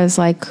as far as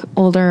like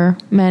older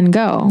men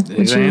go.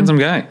 He's a handsome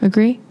guy.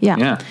 Agree? Yeah.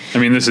 Yeah. I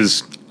mean, this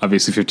is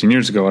obviously 15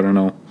 years ago. I don't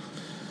know.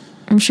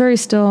 I'm sure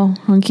he's still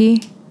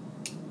hunky.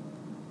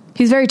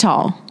 He's very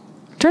tall.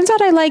 Turns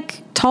out I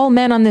like tall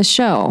men on this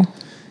show.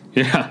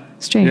 Yeah.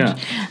 Strange.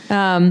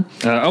 Yeah.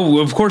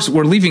 Of course,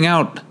 we're leaving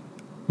out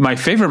my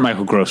favorite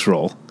Michael Gross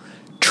role,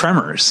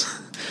 Tremors,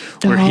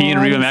 where he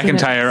and Reba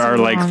McEntire are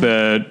like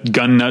the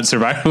gun nut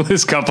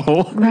survivalist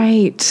couple.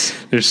 Right.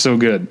 They're so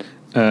good.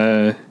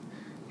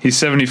 He's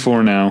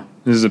 74 now.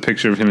 This is a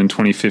picture of him in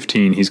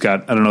 2015. He's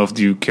got, I don't know if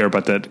you care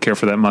for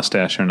that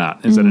mustache or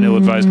not. Is that an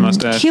ill-advised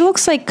mustache? He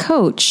looks like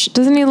Coach.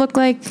 Doesn't he look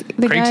like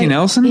the Craig guy? T.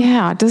 Nelson?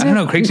 Yeah. I don't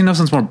know. Craig T.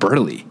 Nelson's more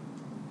burly.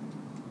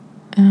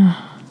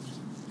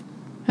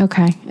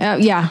 Okay.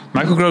 Yeah.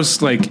 Michael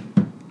Gross, like,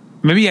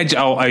 maybe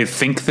I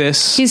think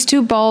this. He's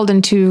too bald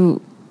and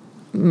too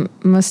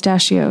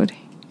mustachioed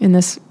in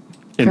this.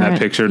 In that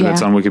picture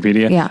that's on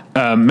Wikipedia?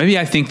 Yeah. Maybe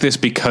I think this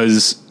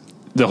because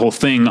the whole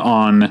thing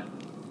on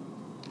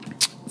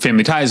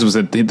Family Ties was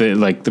that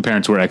the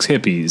parents were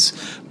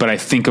ex-hippies, but I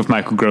think of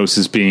Michael Gross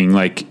as being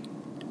like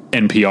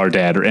NPR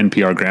dad or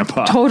NPR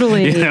grandpa.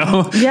 Totally.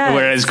 Yeah.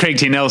 Whereas Craig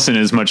T. Nelson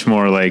is much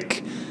more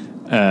like,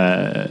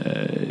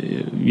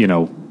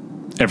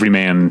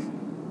 everyman.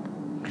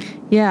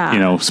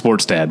 Yeah.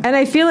 Sports dad. And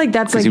I feel like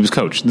that's like, he was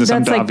Coach. That's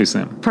like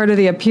obviously part of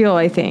the appeal,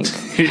 I think.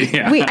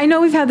 Yeah. I know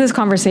we've had this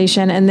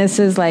conversation, and this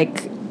is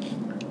like,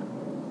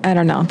 I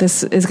don't know,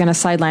 this is going to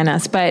sideline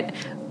us, but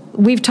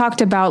we've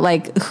talked about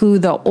like who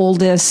the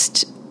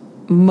oldest,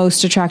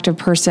 most attractive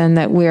person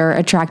that we're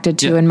attracted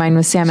to, and mine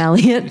was Sam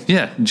Elliott.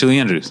 Yeah, Julie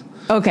Andrews.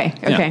 Okay.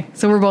 Yeah.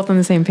 So we're both on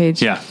the same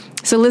page. Yeah.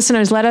 So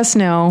listeners, let us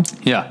know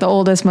the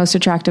oldest, most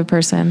attractive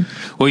person.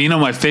 Well,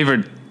 my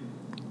favorite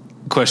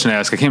question to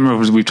ask, I can't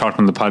remember if we've talked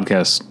on the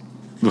podcast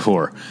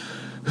before.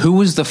 Who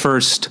was the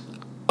first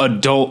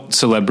adult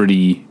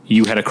celebrity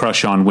you had a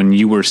crush on when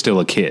you were still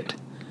a kid?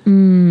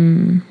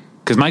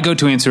 Because my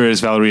go-to answer is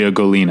Valeria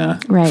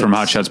Golina from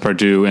Hot Shots Part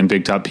 2 and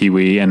Big Top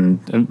Pee-wee and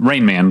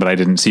Rain Man, but I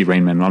didn't see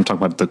Rain Man. I'm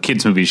talking about the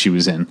kids' movie she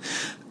was in.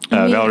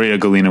 Valeria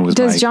Golina was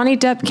Does Johnny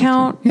Depp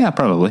count? Yeah,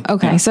 probably.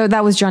 Okay, so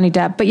that was Johnny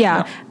Depp. But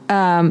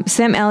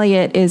Sam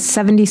Elliott is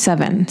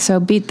 77, so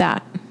beat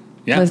that.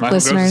 Yeah, Michael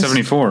Gross is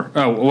 74.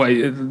 Oh,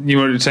 wait, you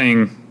were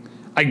saying...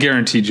 I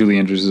guarantee Julie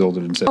Andrews is older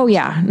than 70. Oh,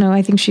 yeah. No,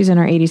 I think she's in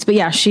her 80s. But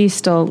yeah, she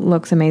still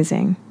looks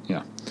amazing.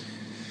 Yeah.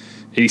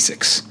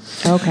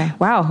 86. Okay.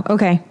 Wow.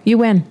 Okay. You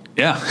win.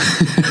 Yeah.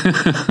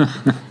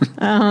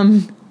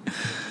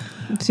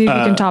 See if you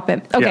can top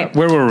it. Okay. Yeah.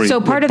 Where were we? So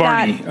part of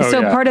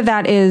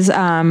that is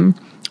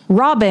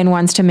Robin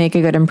wants to make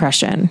a good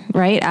impression,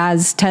 right?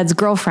 As Ted's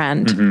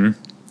girlfriend. Mm-hmm.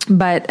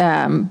 But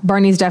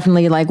Barney's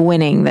definitely like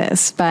winning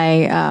this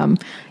by,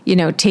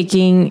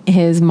 taking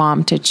his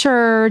mom to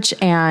church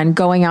and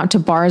going out to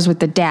bars with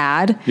the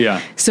dad.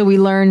 Yeah. So we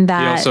learned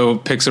that. He also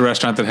picks a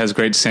restaurant that has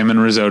great salmon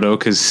risotto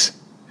because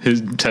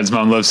Ted's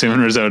mom loves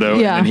salmon risotto.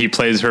 Yeah. And he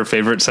plays her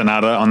favorite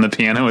sonata on the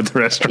piano at the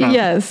restaurant.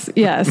 Yes.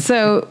 Yeah.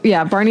 So,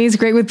 Barney's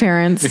great with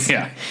parents.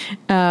 Yeah.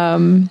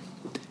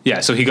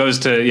 Yeah, so he goes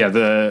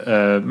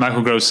to,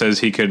 Michael Gross says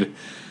he could,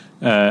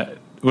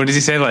 what does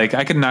he say? Like,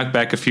 I could knock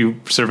back a few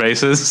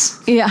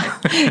cervezas. Yeah.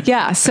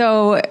 Yeah.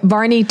 So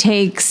Barney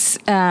takes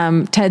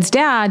Ted's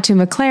dad to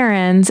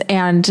McLaren's,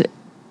 and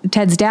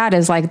Ted's dad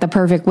is like the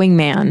perfect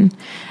wingman.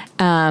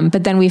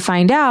 But then we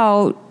find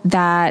out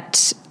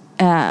that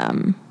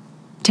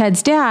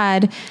Ted's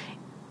dad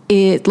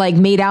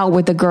made out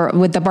with the girl,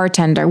 with the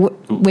bartender,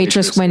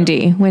 waitress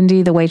Wendy,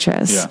 Wendy the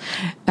waitress.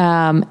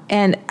 Yeah.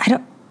 And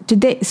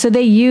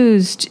they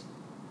used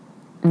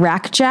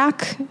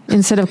rack-jack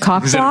instead of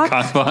cock-block?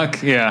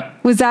 Cock-block, yeah.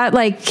 Was that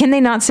like, can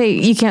they not say,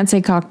 you can't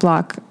say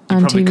cock-block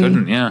on probably TV?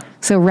 Couldn't, yeah.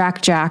 So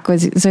rack-jack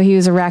so he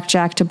was a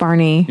rack-jack to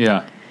Barney.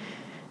 Yeah.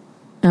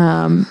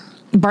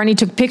 Barney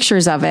took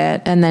pictures of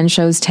it and then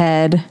shows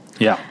Ted.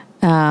 Yeah.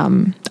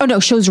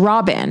 Shows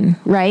Robin,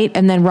 right?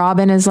 And then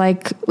Robin is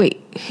like, wait,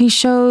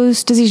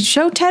 does he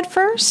show Ted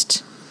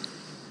first?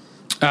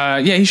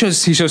 He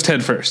shows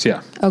Ted first,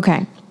 yeah.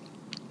 Okay.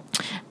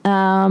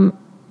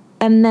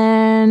 And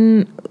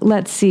then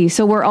let's see.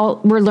 So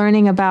we're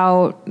learning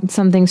about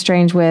something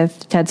strange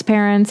with Ted's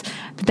parents.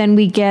 But then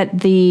we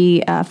get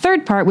the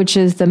third part, which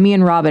is the me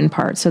and Robin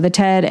part. So the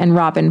Ted and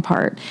Robin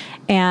part.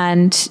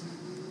 And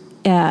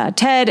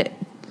Ted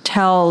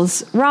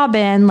tells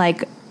Robin,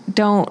 like,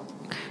 don't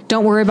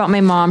worry about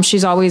my mom.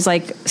 She's always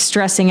like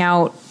stressing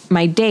out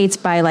my dates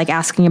by like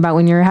asking about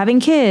when you're having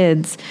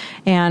kids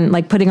and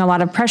like putting a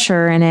lot of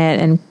pressure in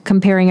it and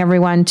comparing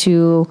everyone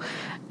to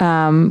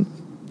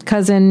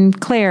cousin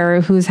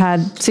Claire, who's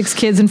had 6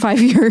 kids in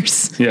 5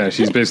 years. Yeah,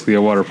 she's basically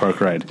a water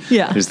park ride.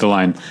 Yeah. Is the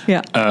line.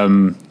 Yeah.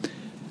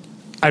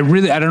 I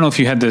don't know if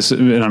you had this,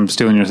 and I'm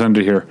stealing your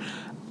thunder here.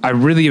 I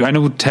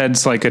know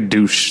Ted's like a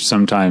douche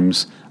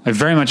sometimes. I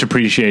very much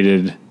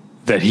appreciated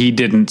that he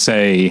didn't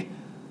say,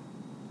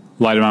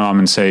 lie to my mom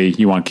and say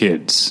you want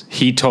kids.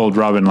 He told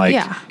Robin,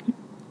 like,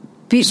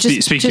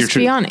 speak your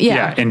truth.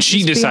 Yeah. And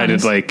she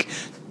decided like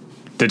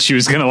that she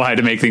was going to lie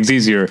to make things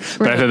easier.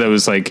 But I thought that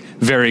was like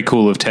very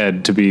cool of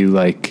Ted to be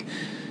like,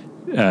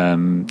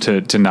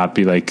 to not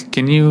be like,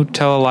 can you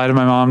tell a lie to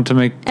my mom to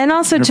make, and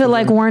also to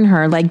like warn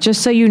her, like,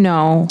 just so you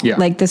know,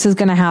 like this is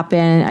going to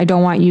happen. I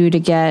don't want you to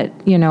get,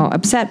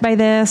 upset by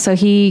this. So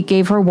he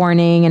gave her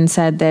warning and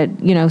said that,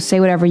 say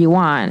whatever you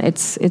want.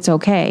 It's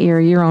okay.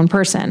 You're your own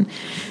person.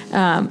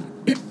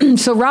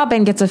 So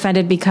Robin gets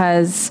offended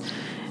because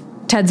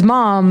Ted's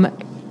mom,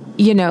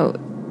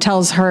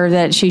 tells her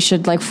that she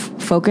should like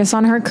focus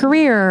on her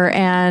career,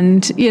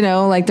 and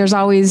like there's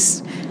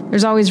always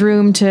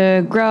room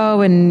to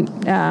grow, and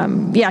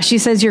she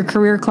says your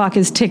career clock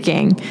is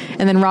ticking,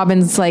 and then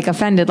Robin's like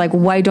offended, like,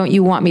 why don't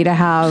you want me to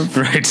have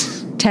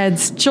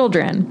Ted's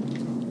children?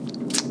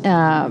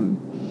 And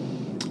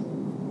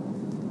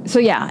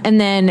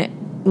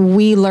then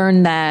we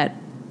learn that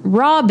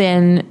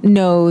Robin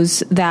knows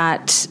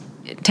that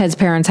Ted's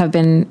parents have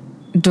been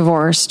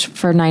divorced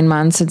for 9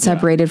 months and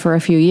separated for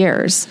a few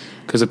years.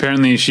 Because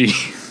apparently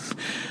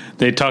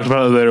they talked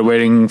about it later,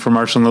 waiting for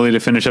Marshall and Lily to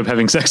finish up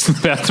having sex in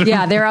the bathroom.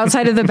 Yeah, they're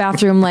outside of the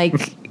bathroom,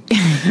 like,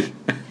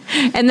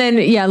 and then,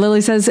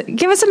 Lily says,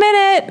 give us a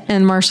minute.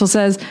 And Marshall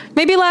says,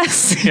 maybe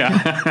less.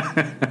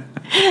 Yeah.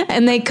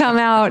 And they come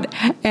out,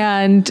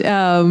 and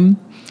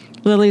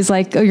Lily's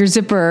like, oh, your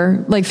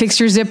zipper, like, fix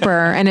your zipper.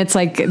 And it's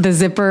like the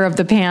zipper of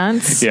the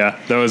pants. Yeah,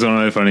 that was one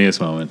of the funniest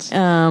moments.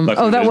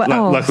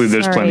 Luckily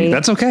there's plenty.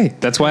 That's okay.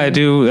 That's why we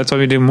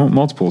do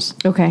multiples.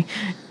 Okay.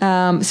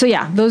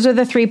 Those are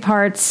the 3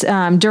 parts.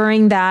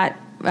 During that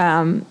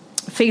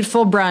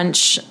fateful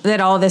brunch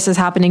that all this is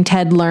happening,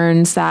 Ted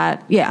learns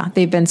that,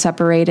 they've been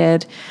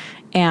separated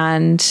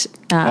and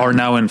are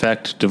now in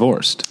fact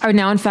divorced.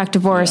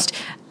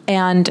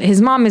 And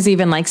his mom is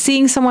even like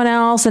seeing someone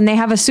else, and they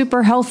have a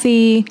super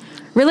healthy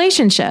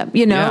relationship,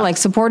 like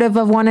supportive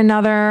of one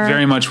another.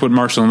 Very much what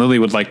Marshall and Lily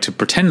would like to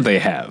pretend they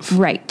have.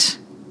 Right.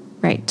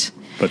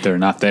 But they're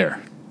not there.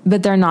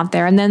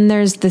 And then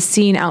there's the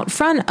scene out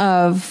front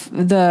of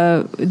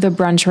the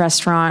brunch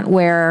restaurant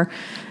where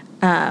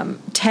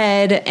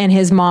Ted and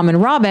his mom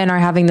and Robin are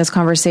having this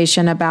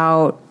conversation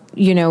about,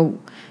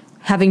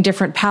 having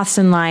different paths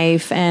in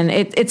life. And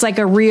it's like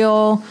a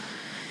real,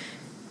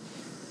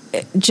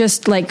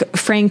 just like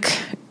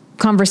frank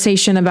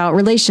conversation about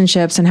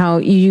relationships and how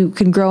you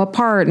can grow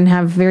apart and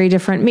have very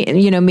different,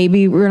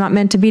 maybe we're not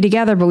meant to be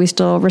together, but we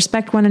still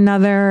respect one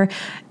another.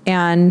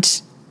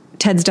 And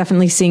Ted's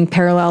definitely seeing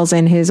parallels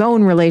in his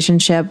own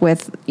relationship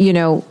with,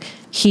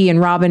 he and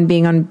Robin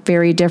being on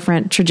very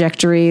different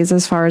trajectories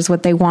as far as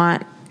what they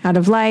want out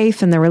of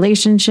life and the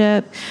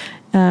relationship.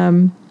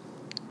 And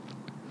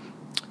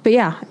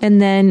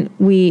then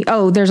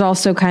there's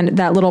also kind of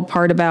that little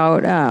part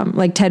about,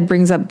 like, Ted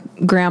brings up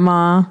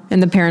grandma,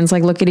 and the parents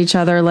like look at each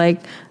other like,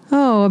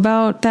 oh,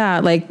 about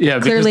that. Like,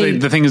 clearly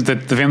because the thing is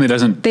that the family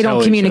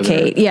don't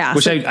communicate. Yeah.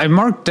 Which I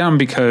marked down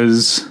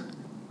because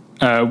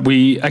I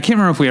can't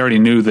remember if we already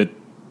knew that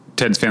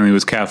Ted's family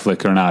was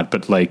Catholic or not,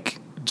 but like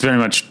it's very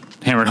much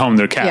hammered home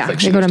they're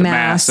Catholic. Yeah, they go to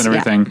mass and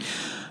everything.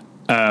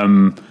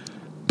 Yeah.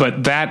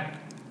 But that,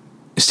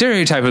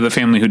 stereotype of the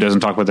family who doesn't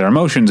talk about their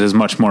emotions is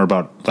much more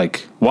about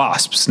like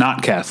WASPs,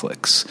 not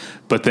Catholics.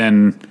 But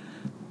then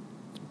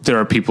there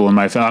are people in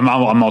my family.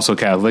 I'm also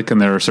Catholic, and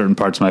there are certain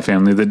parts of my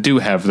family that do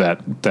have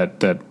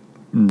that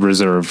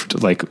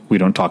reserved, like we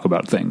don't talk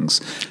about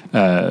things.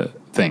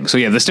 So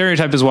yeah, the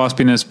stereotype is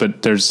waspiness,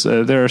 but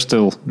there are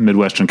still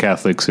Midwestern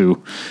Catholics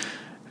who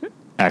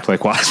act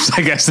like wasps,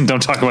 I guess, and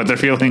don't talk about their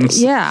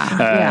feelings.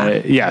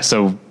 Yeah.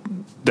 So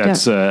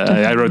that's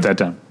I wrote that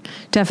down.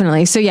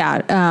 Definitely. So yeah,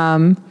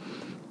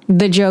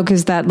 the joke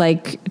is that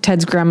like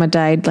Ted's grandma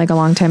died like a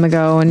long time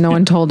ago, and no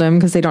one told him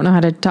because they don't know how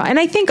to talk. And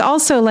I think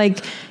also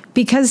like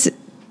because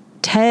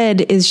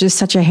Ted is just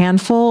such a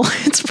handful,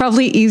 it's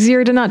probably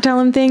easier to not tell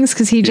him things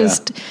because he's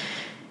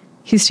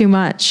too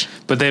much.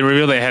 But they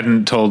revealed they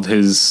hadn't told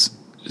his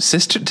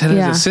sister. Ted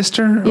has a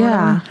sister?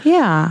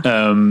 Yeah.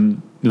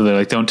 They're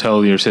like, don't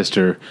tell your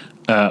sister.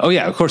 Oh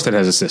yeah, of course Ted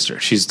has a sister.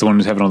 She's the one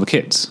who's having all the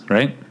kids,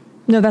 right?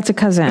 No, that's a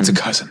cousin. It's a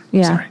cousin.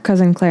 Yeah, sorry.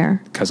 Cousin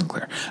Claire. There's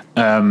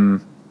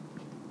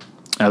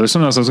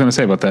something else I was going to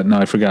say about that. No,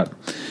 I forgot.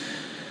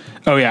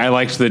 Oh yeah, I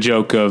liked the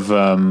joke of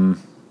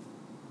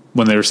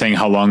when they were saying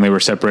how long they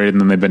were separated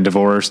and then they've been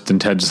divorced, and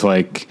Ted's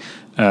like,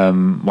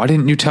 why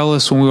didn't you tell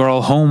us when we were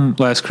all home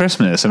last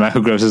Christmas? And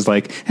Michael Gross is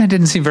like, it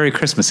didn't seem very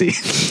Christmassy.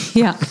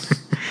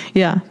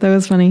 Yeah, that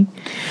was funny.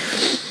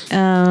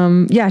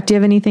 Do you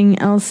have anything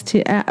else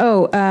to add?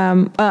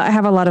 I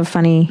have a lot of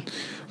funny.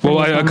 Well,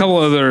 a couple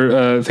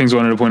other things I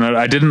wanted to point out.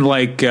 I didn't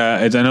like,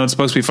 I know it's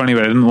supposed to be funny,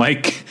 but I didn't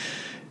like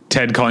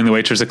Ted calling the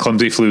waitress a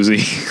clumsy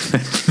floozy.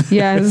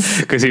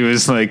 Yes. Because he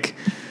was like,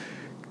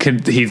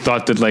 he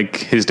thought that like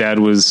his dad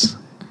was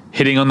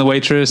hitting on the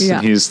waitress. Yeah.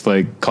 And he's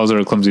like, calls her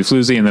a clumsy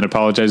floozy and then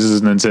apologizes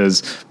and then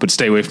says, but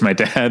stay away from my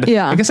dad.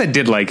 Yeah. I guess I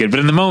did like it, but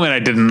in the moment I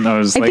didn't.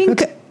 I think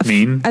that's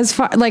mean. As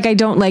far, like, I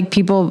don't like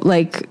people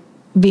like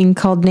being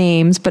called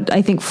names, but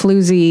I think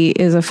floozy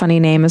is a funny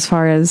name as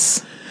far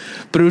as.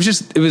 But it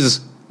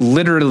was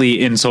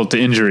literally insult to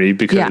injury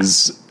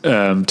because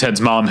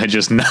Ted's mom had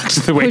just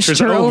knocked the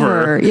waitress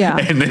over. Yeah.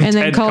 And then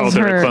Ted called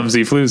her a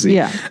clumsy floozy.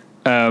 Yeah.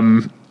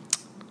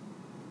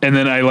 And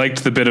then I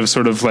liked the bit of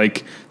sort of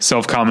like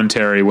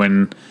self-commentary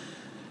when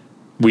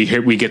we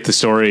get the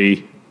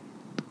story,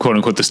 quote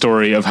unquote, the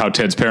story of how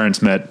Ted's parents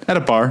met at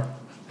a bar.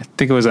 I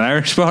think it was an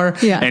Irish bar.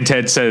 Yeah. And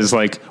Ted says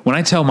like, when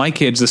I tell my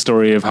kids the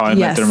story of how I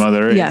met their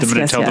mother, I'm going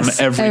to tell them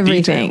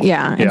everything. Detail.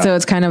 Yeah. And so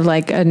it's kind of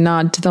like a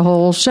nod to the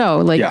whole show.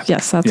 Like,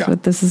 yes, that's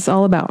what this is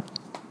all about.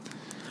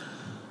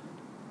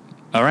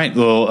 All right.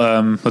 Well,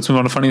 let's move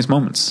on to funniest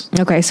moments.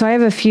 Okay. So I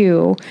have a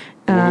few.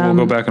 We'll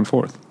go back and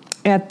forth.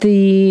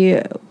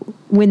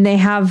 When they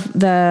have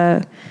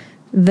the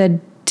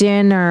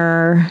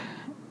dinner,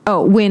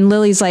 when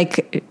Lily's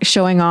like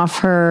showing off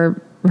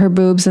her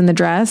boobs in the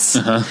dress,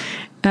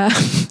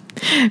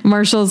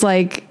 Marshall's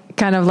like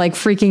kind of like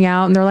freaking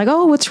out, and they're like,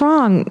 "Oh, what's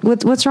wrong?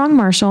 What's wrong,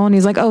 Marshall?" And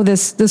he's like, "Oh,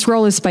 this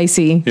roll is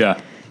spicy." Yeah,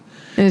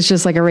 and it's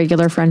just like a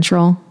regular French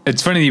roll.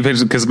 It's funny you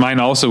picked because mine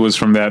also was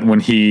from that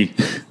when he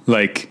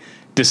like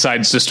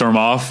decides to storm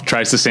off,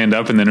 tries to stand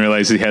up, and then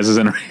realizes he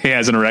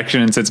has an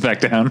erection and sits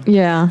back down.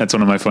 Yeah, that's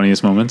one of my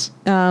funniest moments.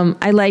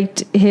 I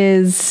liked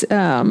his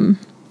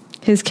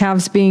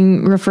calves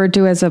being referred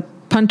to as a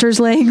punter's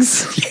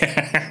legs.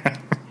 Yeah,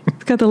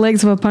 it's got the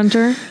legs of a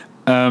punter.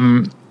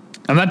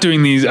 I'm not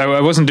doing these. I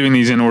wasn't doing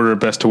these in order of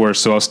best to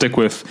worst, so I'll stick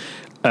with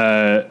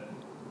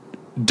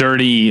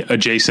dirty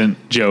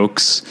adjacent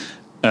jokes.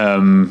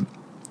 When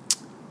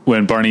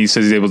Barney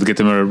says he's able to get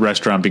them at a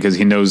restaurant because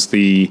he knows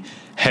the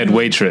head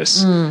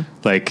waitress,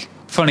 like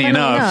funny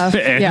enough.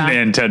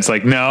 And Ted's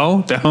like,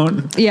 no,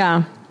 don't.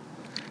 Yeah.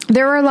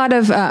 There were a lot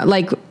of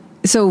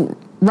so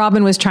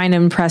Robin was trying to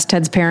impress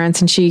Ted's parents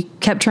and she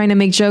kept trying to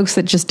make jokes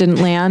that just didn't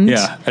land.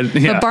 Yeah.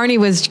 But Barney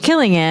was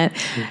killing it.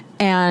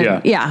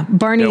 And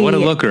Barney. Yeah, what a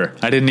looker.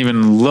 I didn't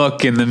even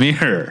look in the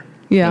mirror.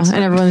 Yeah.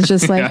 And everyone's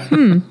just like,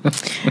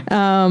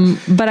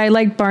 but I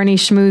liked Barney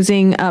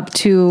schmoozing up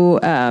to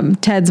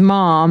Ted's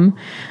mom.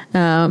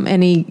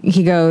 And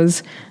he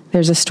goes,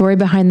 "There's a story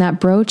behind that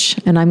brooch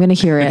and I'm going to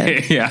hear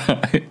it."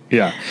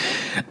 Yeah.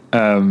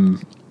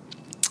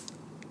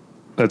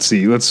 Let's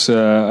see.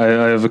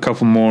 I have a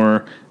couple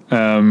more.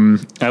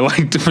 I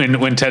liked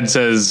when Ted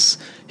says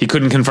he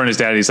couldn't confront his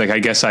dad. He's like, "I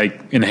guess I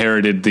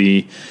inherited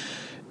the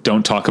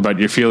don't talk about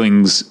your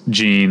feelings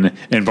gene."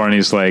 And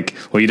Barney's like,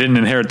 "Well, you didn't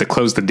inherit the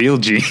close the deal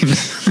gene."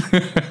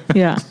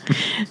 Yeah.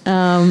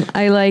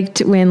 I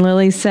liked when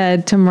Lily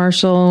said to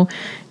Marshall,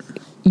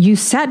 "You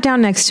sat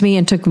down next to me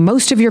and took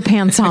most of your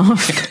pants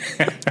off."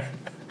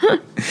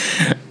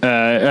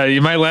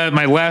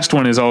 My last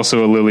one is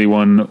also a Lily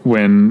one.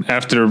 When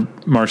after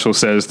Marshall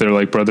says they're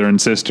like brother and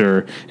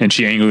sister, and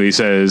she angrily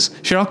says,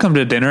 "Sure, I'll come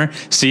to dinner.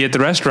 See you at the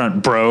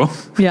restaurant, bro."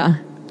 Yeah,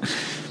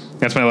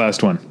 that's my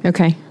last one.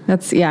 Okay, I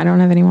don't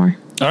have any more.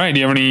 All right, do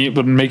you have any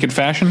make it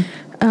fashion?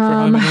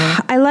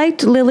 I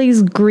liked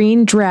Lily's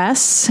green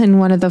dress in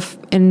one of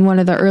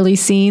the early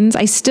scenes.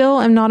 I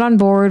still am not on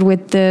board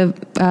with the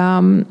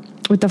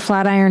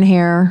flat iron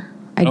hair.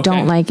 I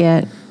don't like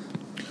it.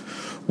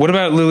 What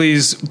about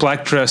Lily's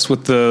black dress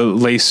with the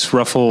lace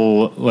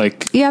ruffle,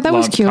 like that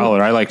was cute.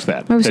 collar? I liked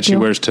that. That she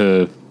wears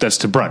that's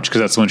to brunch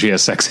because that's the one she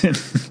has sex in.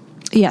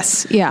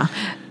 Yes, yeah.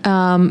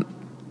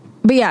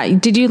 But yeah,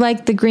 did you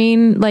like the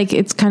green? Like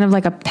it's kind of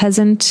like a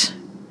peasant.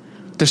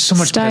 There's so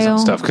much style. peasant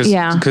stuff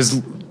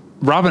because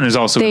Robin is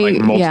also in like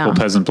multiple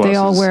peasant blouses. They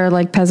all wear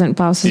like peasant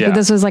blouses, but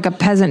this was like a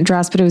peasant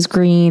dress, but it was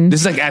green. This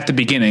is like at the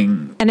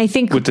beginning, and I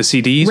think with the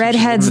CDs,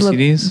 redheads look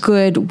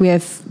good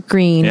with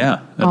green.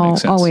 Yeah, that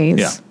makes sense. Always.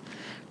 Yeah.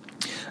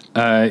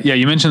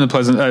 You mentioned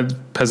the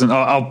peasant.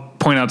 I'll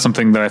point out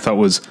something that I thought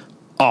was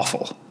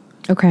awful.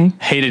 Okay.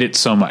 Hated it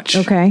so much.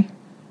 Okay.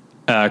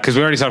 Because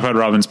we already talked about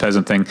Robin's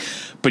peasant thing,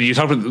 but you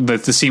talked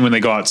about the scene when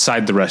they go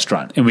outside the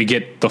restaurant and we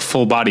get the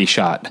full body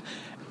shot,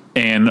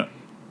 and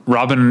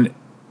Robin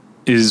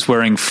is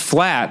wearing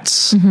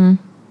flats,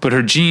 but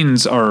her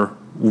jeans are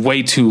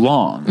way too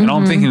long. And all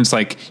I'm thinking is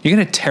like, you're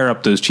going to tear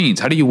up those jeans.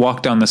 How do you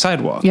walk down the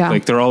sidewalk? Yeah.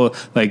 Like they're all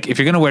like, if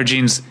you're going to wear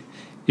jeans,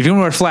 if you're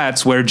going to wear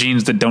flats, wear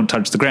jeans that don't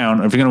touch the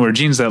ground. Or if you're going to wear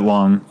jeans that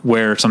long,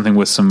 wear something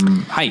with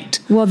some height.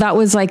 Well, that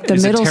was like the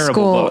middle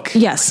school. Look.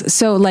 Yes.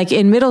 So like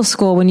in middle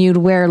school, when you'd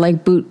wear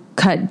like boot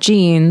cut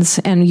jeans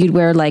and you'd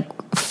wear like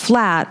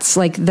flats,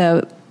 like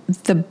the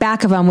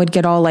back of them would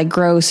get all like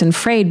gross and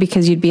frayed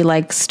because you'd be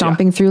like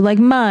stomping through like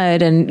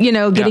mud and,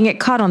 getting it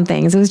caught on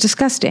things. It was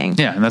disgusting.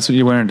 Yeah. And that's what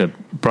you're wearing to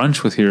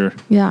brunch with your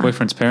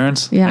boyfriend's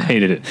parents. Yeah. I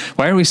hated it.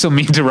 Why are we so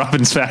mean to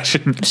Robin's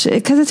fashion?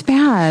 Because it's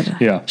bad.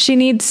 Yeah. She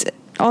needs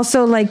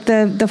also like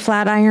the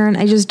flat iron.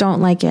 I just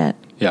don't like it.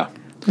 Yeah.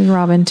 With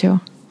Robin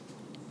too.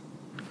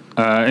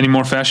 Any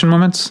more fashion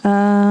moments?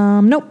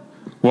 Nope.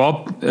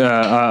 Well,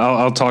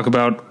 I'll talk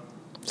about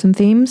some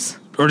themes.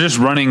 Or just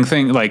running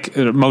like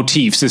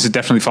motifs. This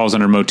definitely falls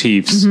under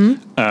motifs.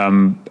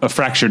 A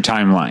fractured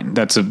timeline.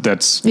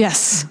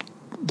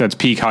 That's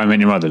peak How I Met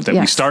Your Mother. That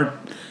we start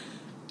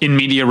in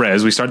media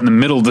res. We start in the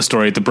middle of the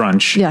story at the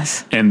brunch.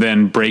 Yes. And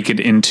then break it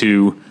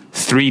into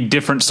 3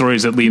 different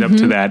stories that lead up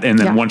to that. And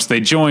then once they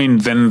join,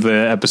 then the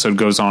episode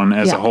goes on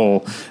as a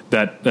whole.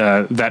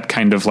 That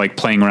kind of like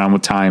playing around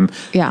with time.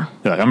 Yeah.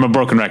 I'm a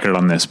broken record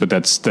on this, but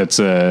that's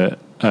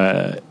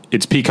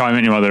it's peak How I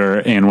Met Your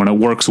Mother, and when it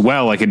works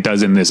well, like it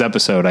does in this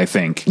episode, I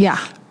think. Yeah.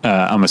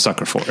 I'm a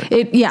sucker for it.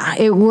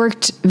 It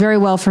worked very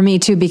well for me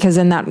too, because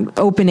in that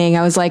opening,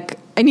 I was like,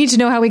 I need to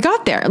know how we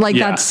got there. Like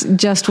that's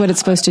just what it's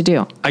supposed to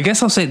do. I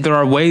guess I'll say there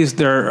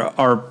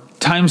are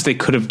times they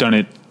could have done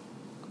it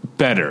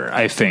better,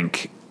 I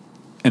think.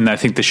 And I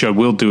think the show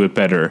will do it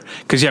better.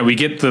 Because we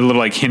get the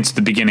little like hints at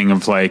the beginning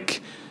of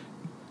like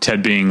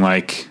Ted being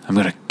like, I'm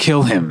going to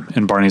kill him.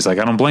 And Barney's like,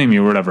 I don't blame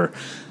you or whatever.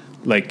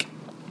 Like,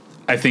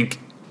 I think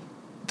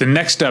the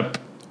next step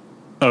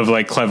of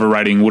like clever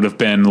writing would have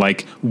been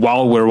like,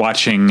 while we're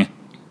watching,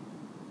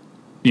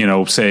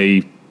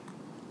 say,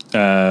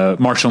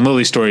 Marshall and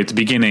Lily's story at the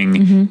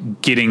beginning,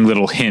 getting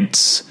little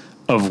hints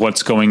of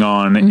what's going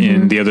on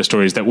in the other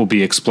stories that will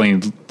be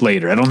explained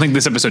later. I don't think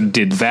this episode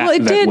did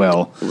that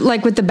well.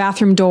 Like with the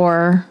bathroom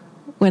door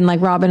when like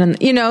Robin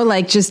and,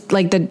 like just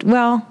like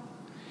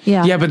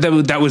yeah, but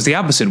that was the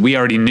opposite. We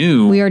already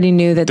knew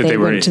that they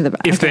went to the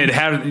bathroom. If they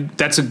had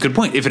that's a good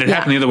point. If it had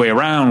happened the other way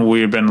around, we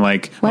would have been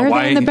like, why are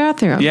they in the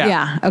bathroom?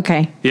 Yeah.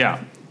 Okay.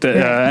 Yeah.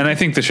 And I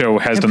think the show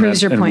has done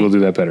that and will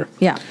do that better.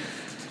 Yeah.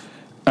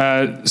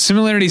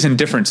 Similarities and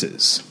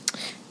differences.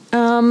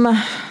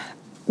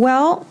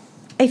 Well,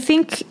 I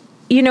think,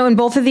 in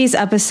both of these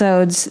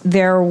episodes,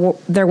 there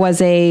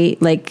was a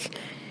like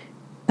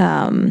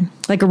a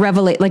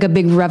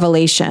big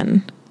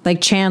revelation,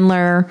 like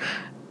Chandler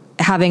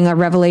having a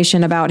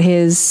revelation about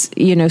his,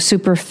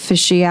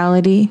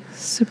 superficiality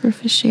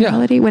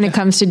when it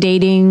comes to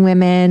dating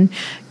women.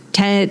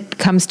 Ted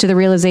comes to the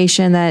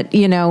realization that,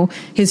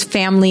 his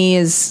family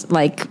is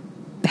like,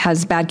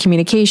 has bad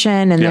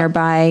communication and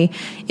thereby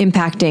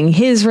impacting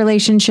his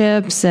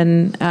relationships.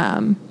 And,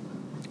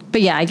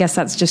 but yeah, I guess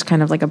that's just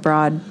kind of like a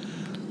broad.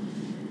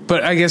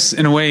 But I guess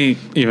in a way,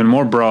 even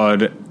more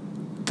broad,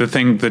 the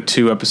thing the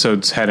 2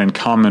 episodes had in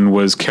common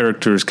was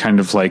characters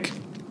kind of like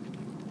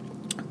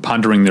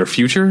pondering their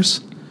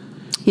futures.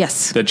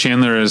 Yes. That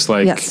Chandler is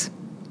like,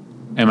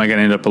 am I going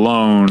to end up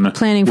alone?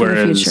 Planning for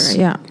the future.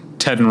 Yeah.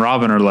 Ted and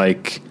Robin are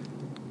like,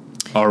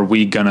 are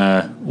we going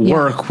to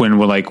work when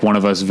we're like, one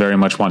of us very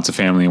much wants a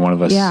family and one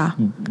of us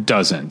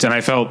doesn't? And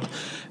I felt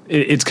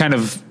it's kind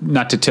of,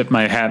 not to tip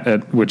my hat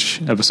at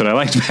which episode I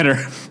liked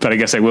better, but I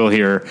guess I will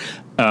here.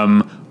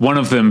 One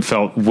of them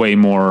felt way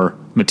more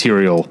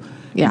material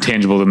and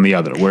tangible than the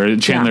other, where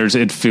Chandler's,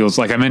 it feels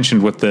like I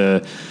mentioned with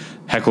the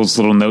Heckles'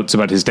 little notes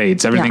about his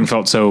dates, everything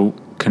felt so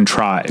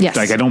contrived. Yes.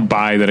 Like I don't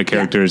buy that a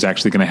character is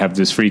actually going to have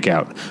this freak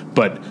out.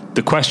 But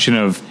the question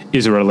of,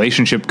 is a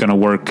relationship going to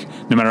work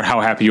no matter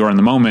how happy you are in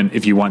the moment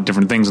if you want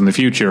different things in the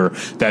future,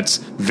 that's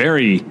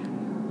very,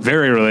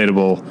 very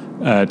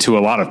relatable to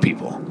a lot of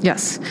people.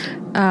 Yes.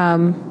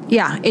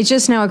 It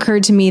just now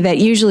occurred to me that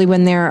usually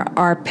when there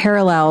are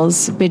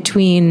parallels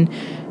between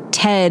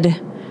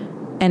Ted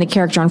and a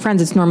character on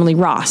Friends, it's normally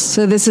Ross.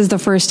 So this is the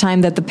first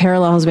time that the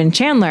parallel has been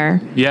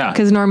Chandler. Yeah.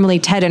 Because normally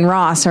Ted and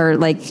Ross are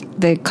like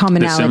the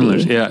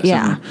commonality. Similar,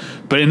 yeah.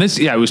 But in this,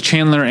 it was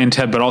Chandler and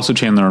Ted, but also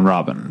Chandler and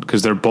Robin,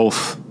 because they're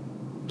both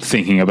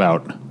thinking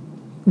about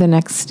the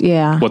next,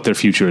 what their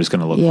future is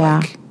going to look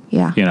like.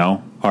 Yeah. You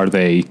know, are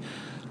the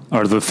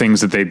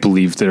things that they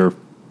believe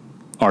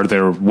are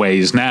their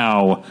ways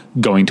now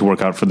going to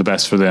work out for the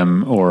best for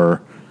them,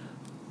 or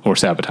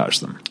sabotage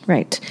them?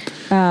 Right.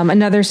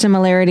 Another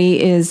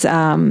similarity is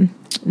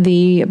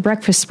the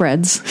breakfast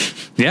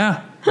spreads.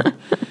 Yeah.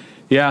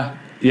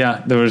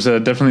 Yeah. There was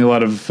definitely a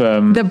lot of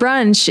the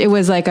brunch. It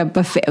was like a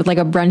buffet, like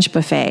a brunch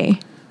buffet.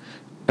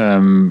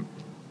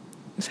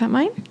 Is that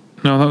mine?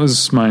 No, that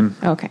was mine.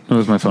 Okay. That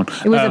was my phone.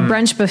 It was a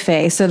brunch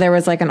buffet. So there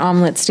was like an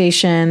omelet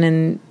station,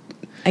 and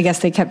I guess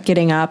they kept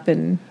getting up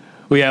and.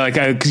 Well, like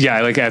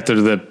after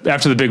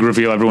the big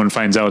reveal, everyone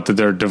finds out that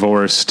they're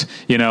divorced,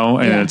 you know,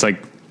 and it's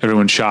like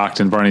everyone's shocked,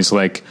 and Barney's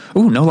like,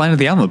 "Ooh, no line at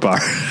the omelet bar."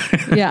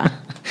 Yeah.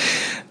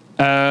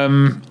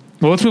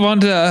 Well, let's move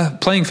on to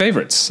playing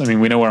favorites. I mean,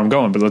 we know where I'm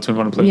going, but let's move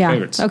on to playing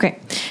favorites. Okay.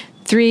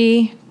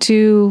 3,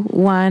 2,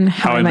 1.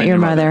 How I Met Your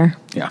Mother.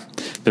 Yeah.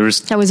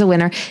 That was a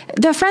winner.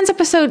 The Friends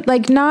episode,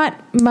 like, not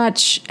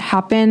much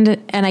happened,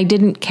 and I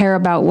didn't care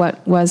about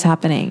what was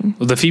happening.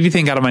 Well, the Phoebe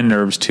thing got on my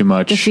nerves too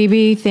much. The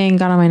Phoebe thing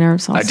got on my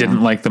nerves also. I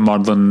didn't like the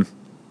Maudlin,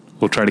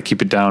 we'll try to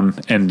keep it down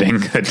ending.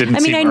 That didn't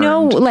seem I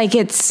know, earned. like,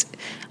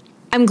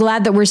 I'm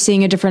glad that we're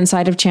seeing a different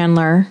side of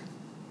Chandler.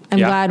 I'm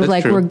glad,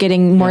 like, we're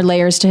getting more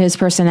layers to his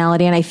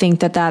personality, and I think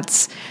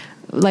that's,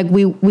 like,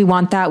 we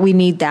want that, we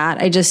need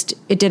that.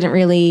 It didn't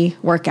really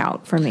work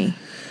out for me.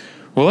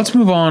 Well, let's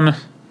move on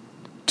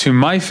to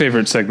my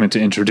favorite segment to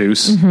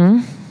introduce. Mm-hmm.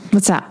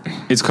 What's that?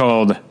 It's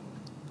called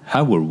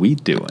How Were We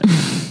Doing?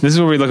 This is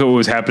where we look at what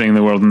was happening in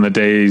the world in the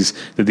days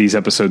that these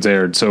episodes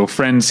aired. So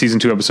Friends Season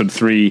 2, Episode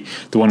 3,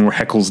 the one where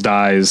Heckles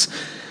dies,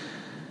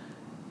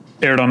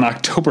 aired on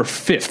October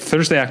 5th,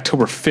 Thursday,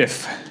 October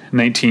 5th,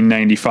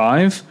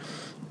 1995.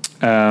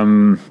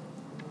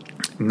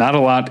 Not a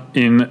lot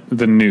in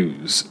the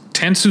news.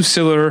 Tansu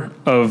Siller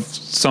of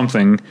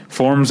something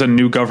forms a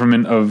new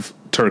government of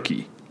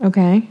Turkey.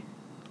 Okay.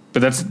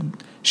 But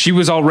she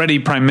was already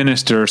prime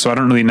minister, so I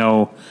don't really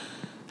know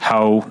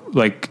how,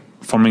 like,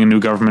 forming a new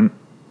government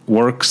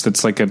works.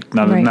 That's like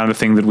not a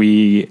thing that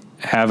we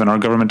have in our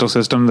governmental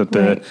system, that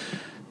the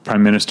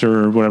prime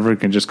minister or whatever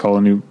can just call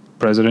a new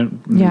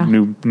president,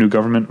 new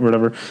government or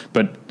whatever.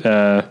 But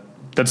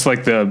that's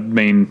like the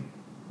main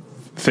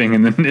thing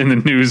in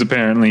the news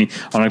apparently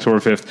on October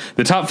 5th.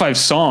 The top 5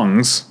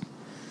 songs,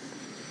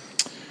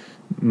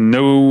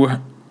 no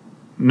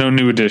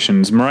new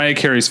additions. Mariah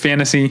Carey's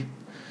Fantasy,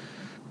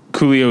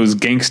 Coolio's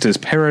Gangsta's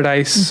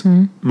Paradise,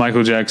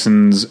 Michael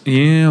Jackson's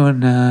You Are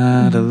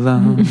Not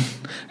Alone.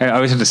 I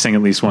always have to sing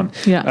at least one.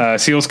 Yeah.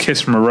 Seal's Kiss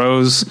from a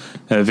Rose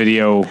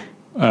video. Did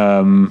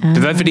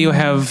that video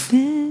have...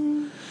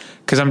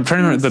 Because I'm trying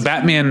to remember, the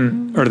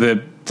Batman or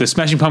the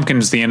Smashing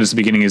Pumpkins, the end is the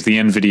beginning is the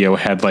end video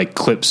had like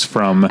clips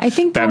from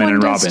Batman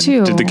and Robin.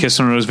 Too. Did the Kiss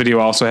from a Rose video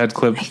also had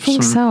clips? I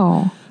think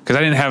so. Because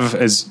I didn't have,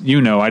 as you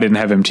know, I didn't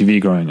have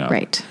MTV growing up.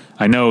 Right.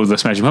 I know the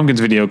Smashing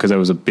Pumpkins video because I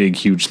was a big,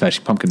 huge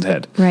Smashing Pumpkins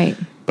head. Right.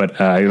 But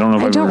I don't know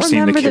if I've ever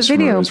seen the Kiss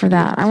video from a Rose for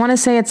that. I want to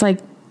say it's like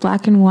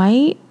black and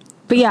white.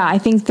 But yeah, I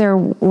think there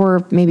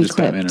were maybe just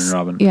clips. Batman and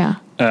Robin. Yeah.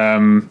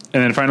 And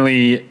then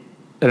finally,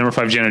 at number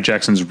 5, Janet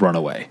Jackson's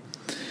Runaway.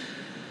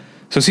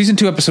 So season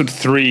 2, episode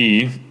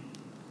 3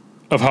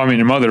 of How I Met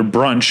Your Mother,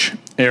 Brunch,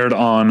 aired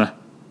on...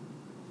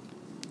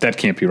 That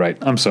can't be right.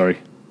 I'm sorry.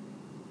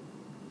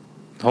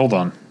 Hold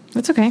on.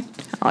 That's okay.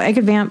 I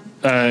could vamp.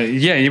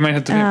 Yeah, you might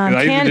have to vamp.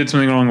 I either did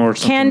something wrong or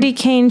something. Candy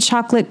cane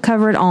chocolate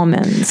covered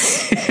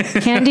almonds.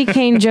 Candy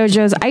cane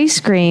JoJo's ice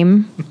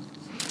cream.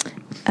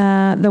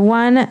 The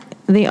one,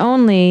 the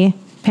only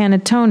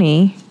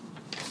panettone.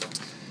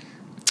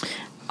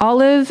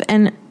 Olive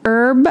and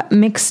herb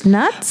mixed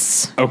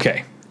nuts.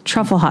 Okay.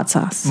 Truffle hot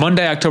sauce.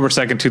 Monday, October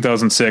 2nd,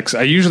 2006.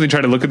 I usually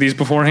try to look at these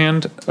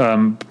beforehand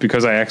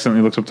because I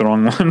accidentally looked up the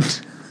wrong one.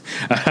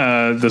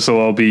 This will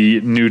all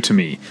be new to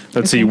me.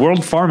 Let's see.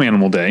 World Farm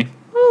Animal Day.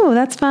 Oh,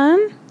 that's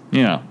fun.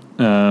 Yeah.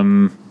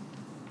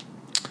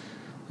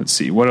 Let's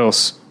see. What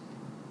else?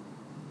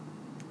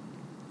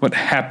 What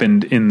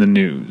happened in the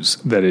news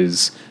that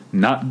is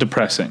not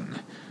depressing?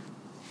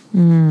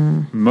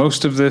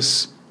 Most of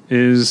this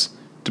is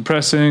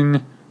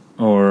depressing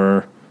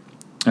or...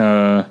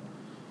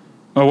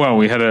 Oh, wow,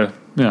 we had a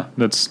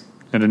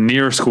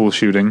near school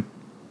shooting.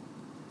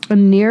 A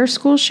near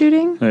school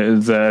shooting?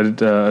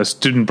 That a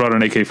student brought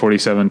an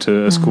AK-47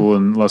 to a school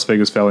in Las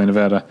Vegas Valley,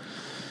 Nevada.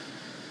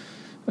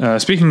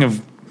 Speaking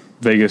of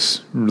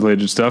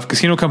Vegas-related stuff,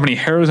 casino company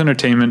Harrah's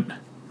Entertainment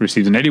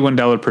received an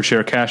 $81 per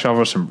share cash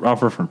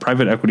offer from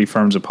private equity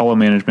firms Apollo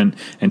Management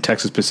and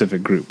Texas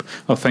Pacific Group.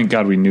 Oh, thank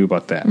God we knew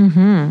about that.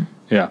 Mm-hmm.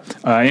 Yeah.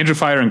 Andrew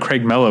Fire and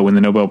Craig Mello win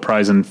the Nobel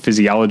Prize in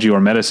Physiology or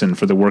Medicine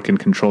for the work in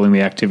controlling the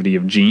activity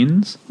of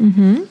genes.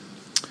 Mm-hmm.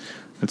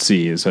 Let's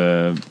see. Is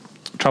a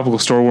tropical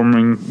storm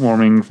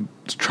warning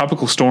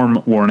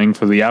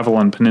for the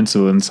Avalon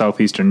Peninsula in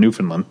southeastern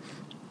Newfoundland.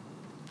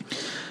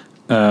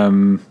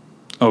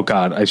 Oh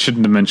God, I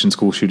shouldn't have mentioned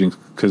school shootings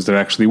because there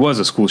actually was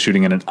a school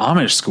shooting in an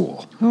Amish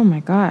school. Oh my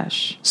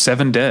gosh.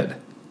 7 dead.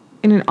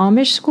 In an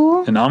Amish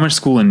school? An Amish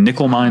school in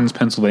Nickel Mines,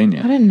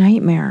 Pennsylvania. What a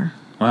nightmare.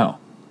 Wow.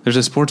 There's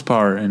a sports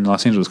bar in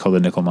Los Angeles called the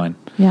Nickel Mine.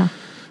 Yeah.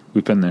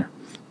 We've been there.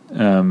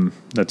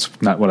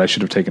 That's not what I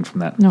should have taken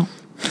from that. No.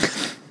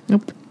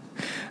 Nope.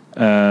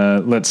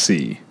 Let's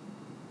see.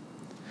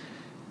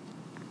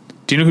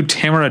 Do you know who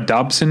Tamara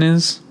Dobson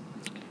is?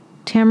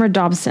 Tamara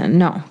Dobson.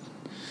 No.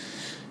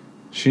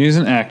 She is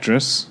an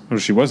actress, or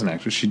she was an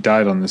actress. She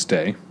died on this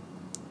day.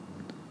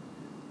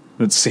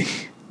 Let's see.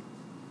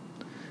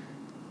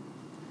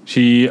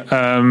 She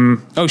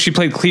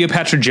played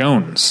Cleopatra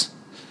Jones.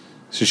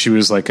 So she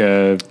was like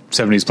a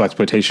 70s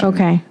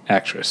blaxploitation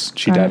actress.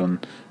 She died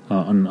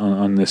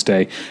on this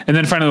day. And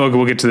then finally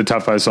we'll get to the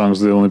top 5 songs,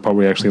 the only part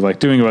we actually like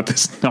doing about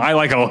this. No, I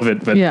like all of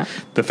it, but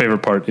the favorite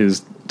part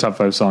is top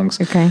 5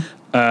 songs. Okay.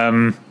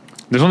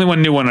 There's only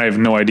one new one. I have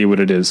no idea what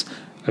it is.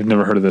 I've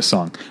never heard of this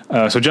song.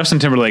 So Justin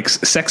Timberlake's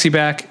Sexy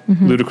Back,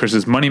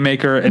 Ludacris's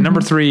Moneymaker, and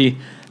number 3,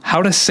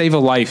 How to Save a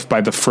Life by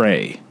The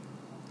Fray.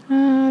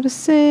 How to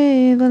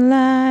Save a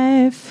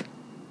Life.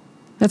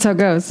 That's how it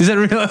goes. Is that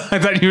real? I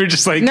thought you were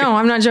just like... No,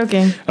 I'm not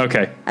joking.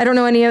 Okay. I don't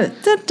know any of...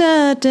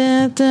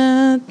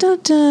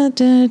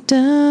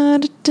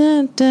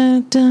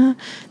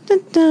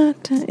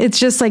 It's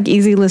just like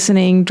easy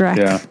listening, Drek.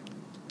 Yeah.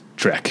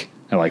 Drek.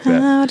 I like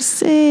that. How to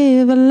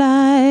Save a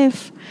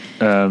Life.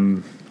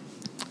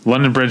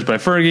 London Bridge by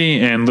Fergie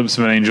and Lips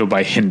of an Angel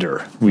by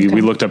Hinder. We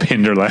looked up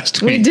Hinder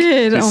last week. We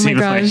did. It oh my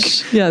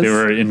gosh. Like yes. They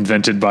were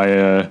invented by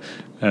a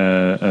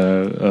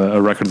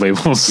record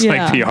label's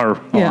like PR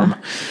arm.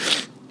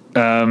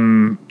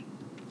 And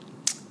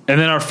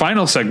then our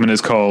final segment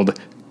is called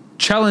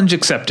Challenge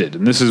Accepted.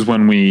 And this is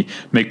when we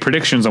make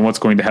predictions on what's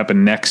going to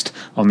happen next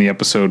on the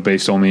episode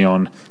based only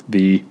on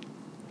the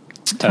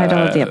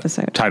title of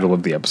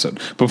the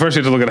episode. But first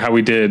we have to look at how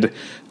we did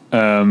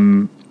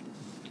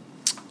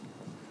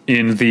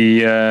in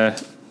the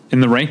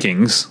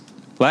rankings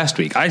last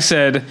week. I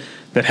said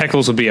that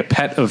Heckles would be a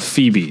pet of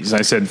Phoebe's.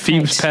 I said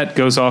Phoebe's pet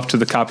goes off to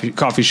the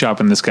coffee shop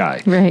in the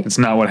sky. Right. It's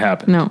not what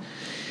happened. No.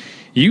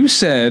 You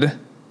said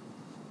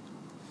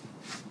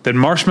that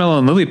Marshmallow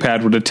and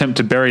Lilypad would attempt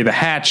to bury the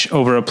hatch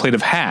over a plate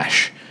of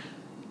hash.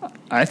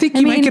 I think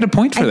you might get a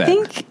point for that.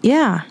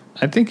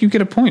 I think you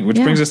get a point, which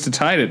brings us to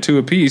tied at 2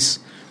 apiece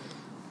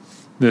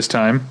this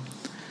time.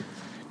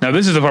 Now,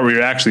 this is the part where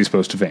you're actually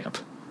supposed to vamp.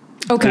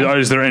 Okay.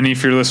 Is there any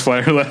Fearless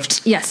Flyer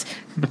left? Yes.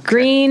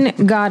 Green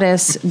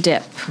Goddess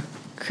Dip.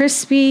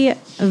 Crispy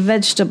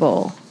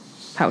vegetable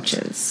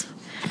pouches.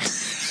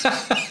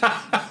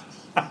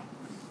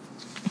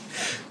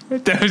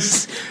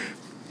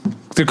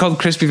 They're called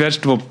crispy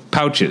vegetable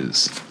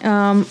pouches.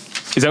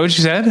 Is that what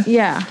you said?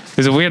 Yeah.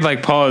 There's a weird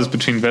pause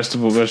between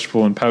vegetable,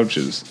 and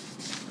pouches.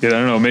 Yeah, I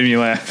don't know. Made me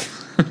laugh.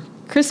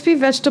 Crispy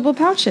vegetable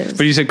pouches.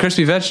 But you said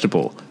crispy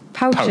vegetable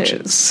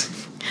pouches.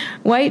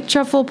 White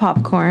truffle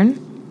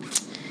popcorn.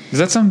 Does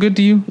that sound good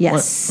to you?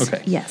 Yes. What?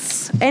 Okay.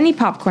 Yes. Any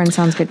popcorn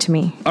sounds good to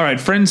me. All right.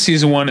 Friends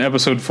Season 1,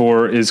 Episode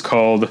 4 is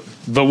called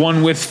The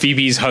One with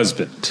Phoebe's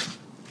Husband.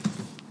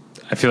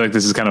 I feel like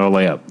this is kind of a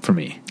layup for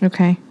me.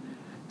 Okay.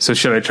 So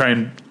should I try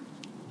and...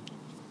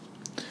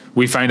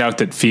 We find out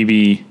that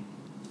Phoebe...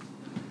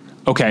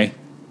 Okay.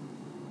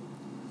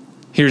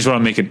 Here's what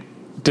I'll make it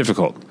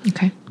difficult.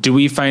 Okay. Do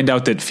we find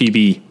out that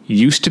Phoebe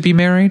used to be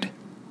married?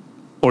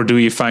 Or do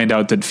we find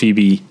out that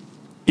Phoebe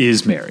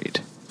is married?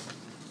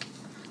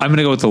 I'm going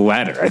to go with the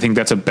latter. I think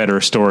that's a better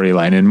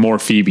storyline and more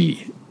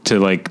Phoebe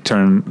to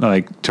turn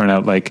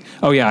out like,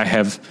 oh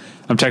yeah,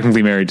 I'm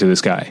technically married to this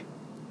guy.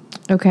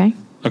 Okay.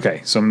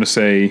 Okay. So I'm going to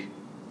say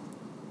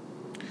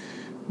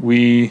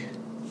we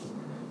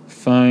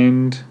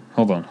find,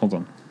 hold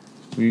on.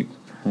 We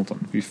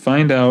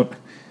find out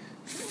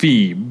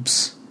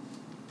Phoebes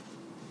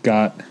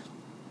got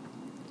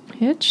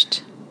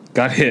hitched.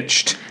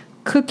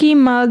 Cookie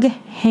mug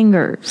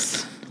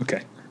hangers.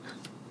 Okay.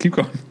 Keep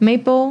going.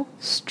 Maple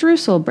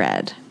streusel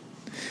bread.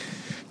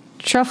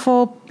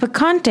 Truffle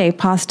picante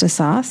pasta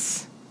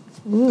sauce.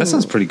 Ooh. That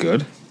sounds pretty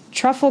good.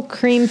 Truffle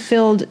cream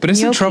filled But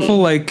isn't truffle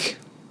like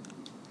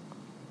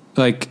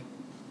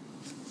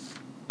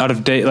out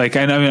of date?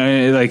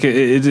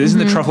 Isn't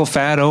the truffle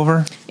fad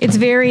over? It's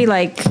very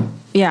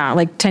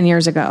 10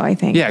 years ago, I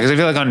think. Yeah, because I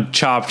feel like on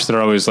Chopped,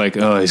 they're always like,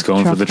 oh, he's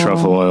going for the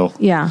truffle oil.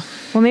 Yeah.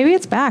 Well, maybe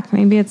it's back.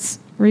 Maybe it's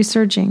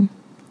resurging.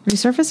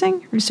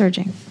 Resurfacing?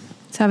 Resurging.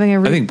 It's having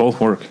a... I think both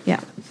work. Yeah.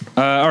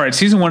 All right,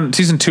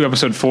 Season 2,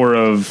 Episode 4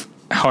 of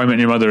How I Met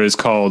Your Mother is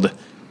called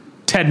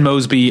Ted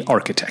Mosby,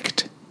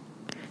 Architect.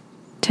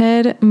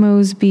 Ted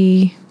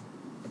Mosby,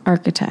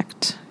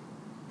 Architect.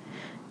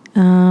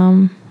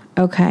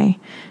 Okay.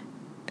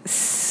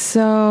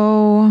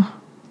 So...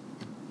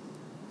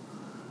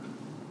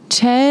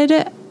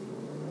 Ted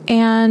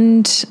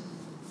and...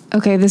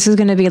 Okay, this is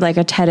going to be like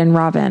a Ted and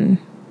Robin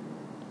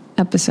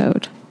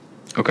episode.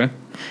 Okay.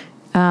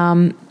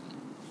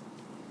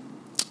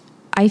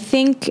 I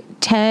think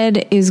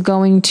Ted is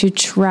going to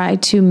try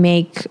to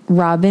make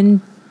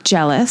Robin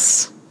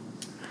jealous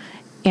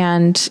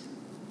and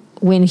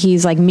when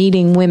he's like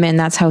meeting women,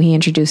 that's how he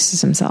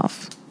introduces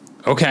himself.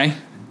 Okay.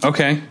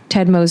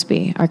 Ted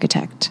Mosby,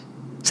 architect.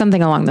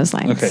 Something along those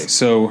lines. Okay,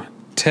 so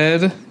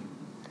Ted.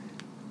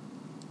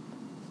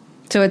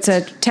 So it's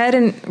a Ted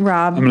and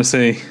Rob. I'm going to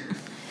say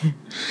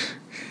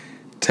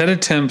Ted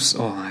attempts.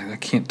 Oh, I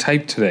can't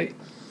type today.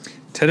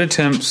 Ted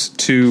attempts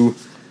to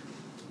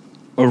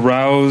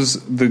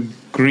arouse the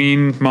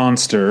green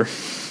monster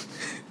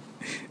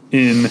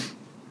in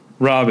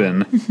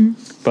Robin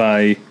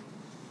by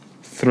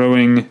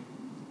throwing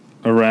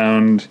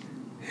around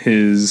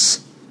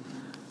his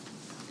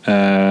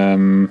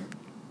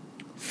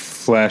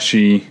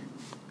flashy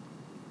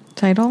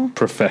title?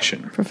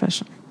 Profession.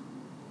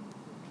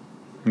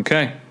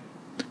 Okay.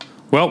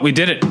 Well, we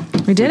did it.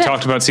 We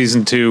talked about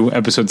season 2,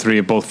 episode 3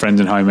 of Both Friends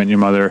and How I Met Your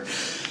Mother.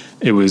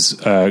 It was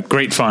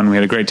great fun. We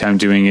had a great time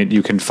doing it.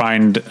 You can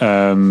find, if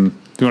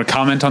you want to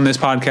comment on this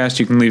podcast,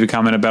 you can leave a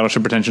comment at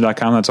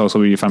battleshippretension.com. That's also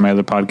where you find my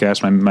other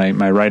podcast,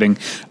 my writing.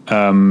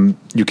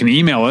 You can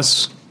email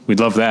us. We'd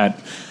love that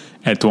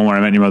at the one where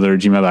I met your mother,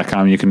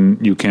 gmail.com.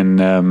 You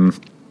can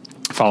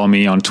follow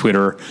me on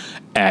Twitter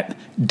at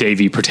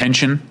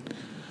DavyPretension.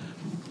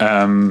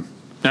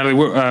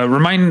 Natalie,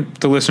 remind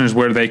the listeners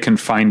where they can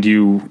find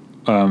you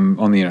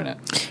on the internet.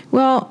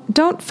 Well,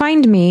 don't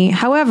find me.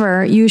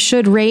 However, you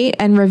should rate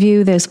and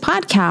review this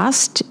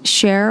podcast,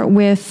 share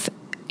with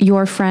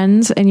your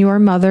friends and your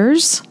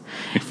mothers.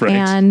 Right.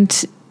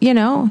 And,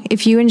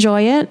 if you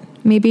enjoy it,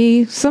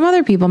 maybe some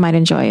other people might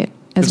enjoy it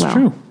as well.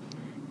 That's true.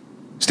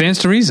 Stands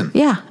to reason.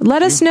 Yeah.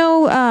 Let us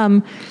know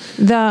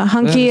the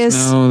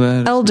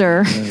hunkiest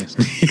elder.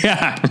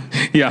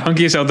 Yeah,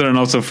 hunkiest elder, and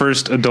also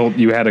first adult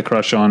you had a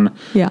crush on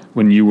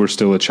when you were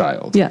still a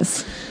child.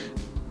 Yes.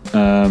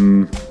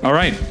 All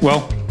right.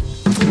 Well,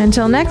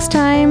 until next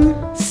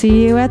time,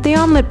 see you at the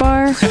omelet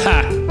bar.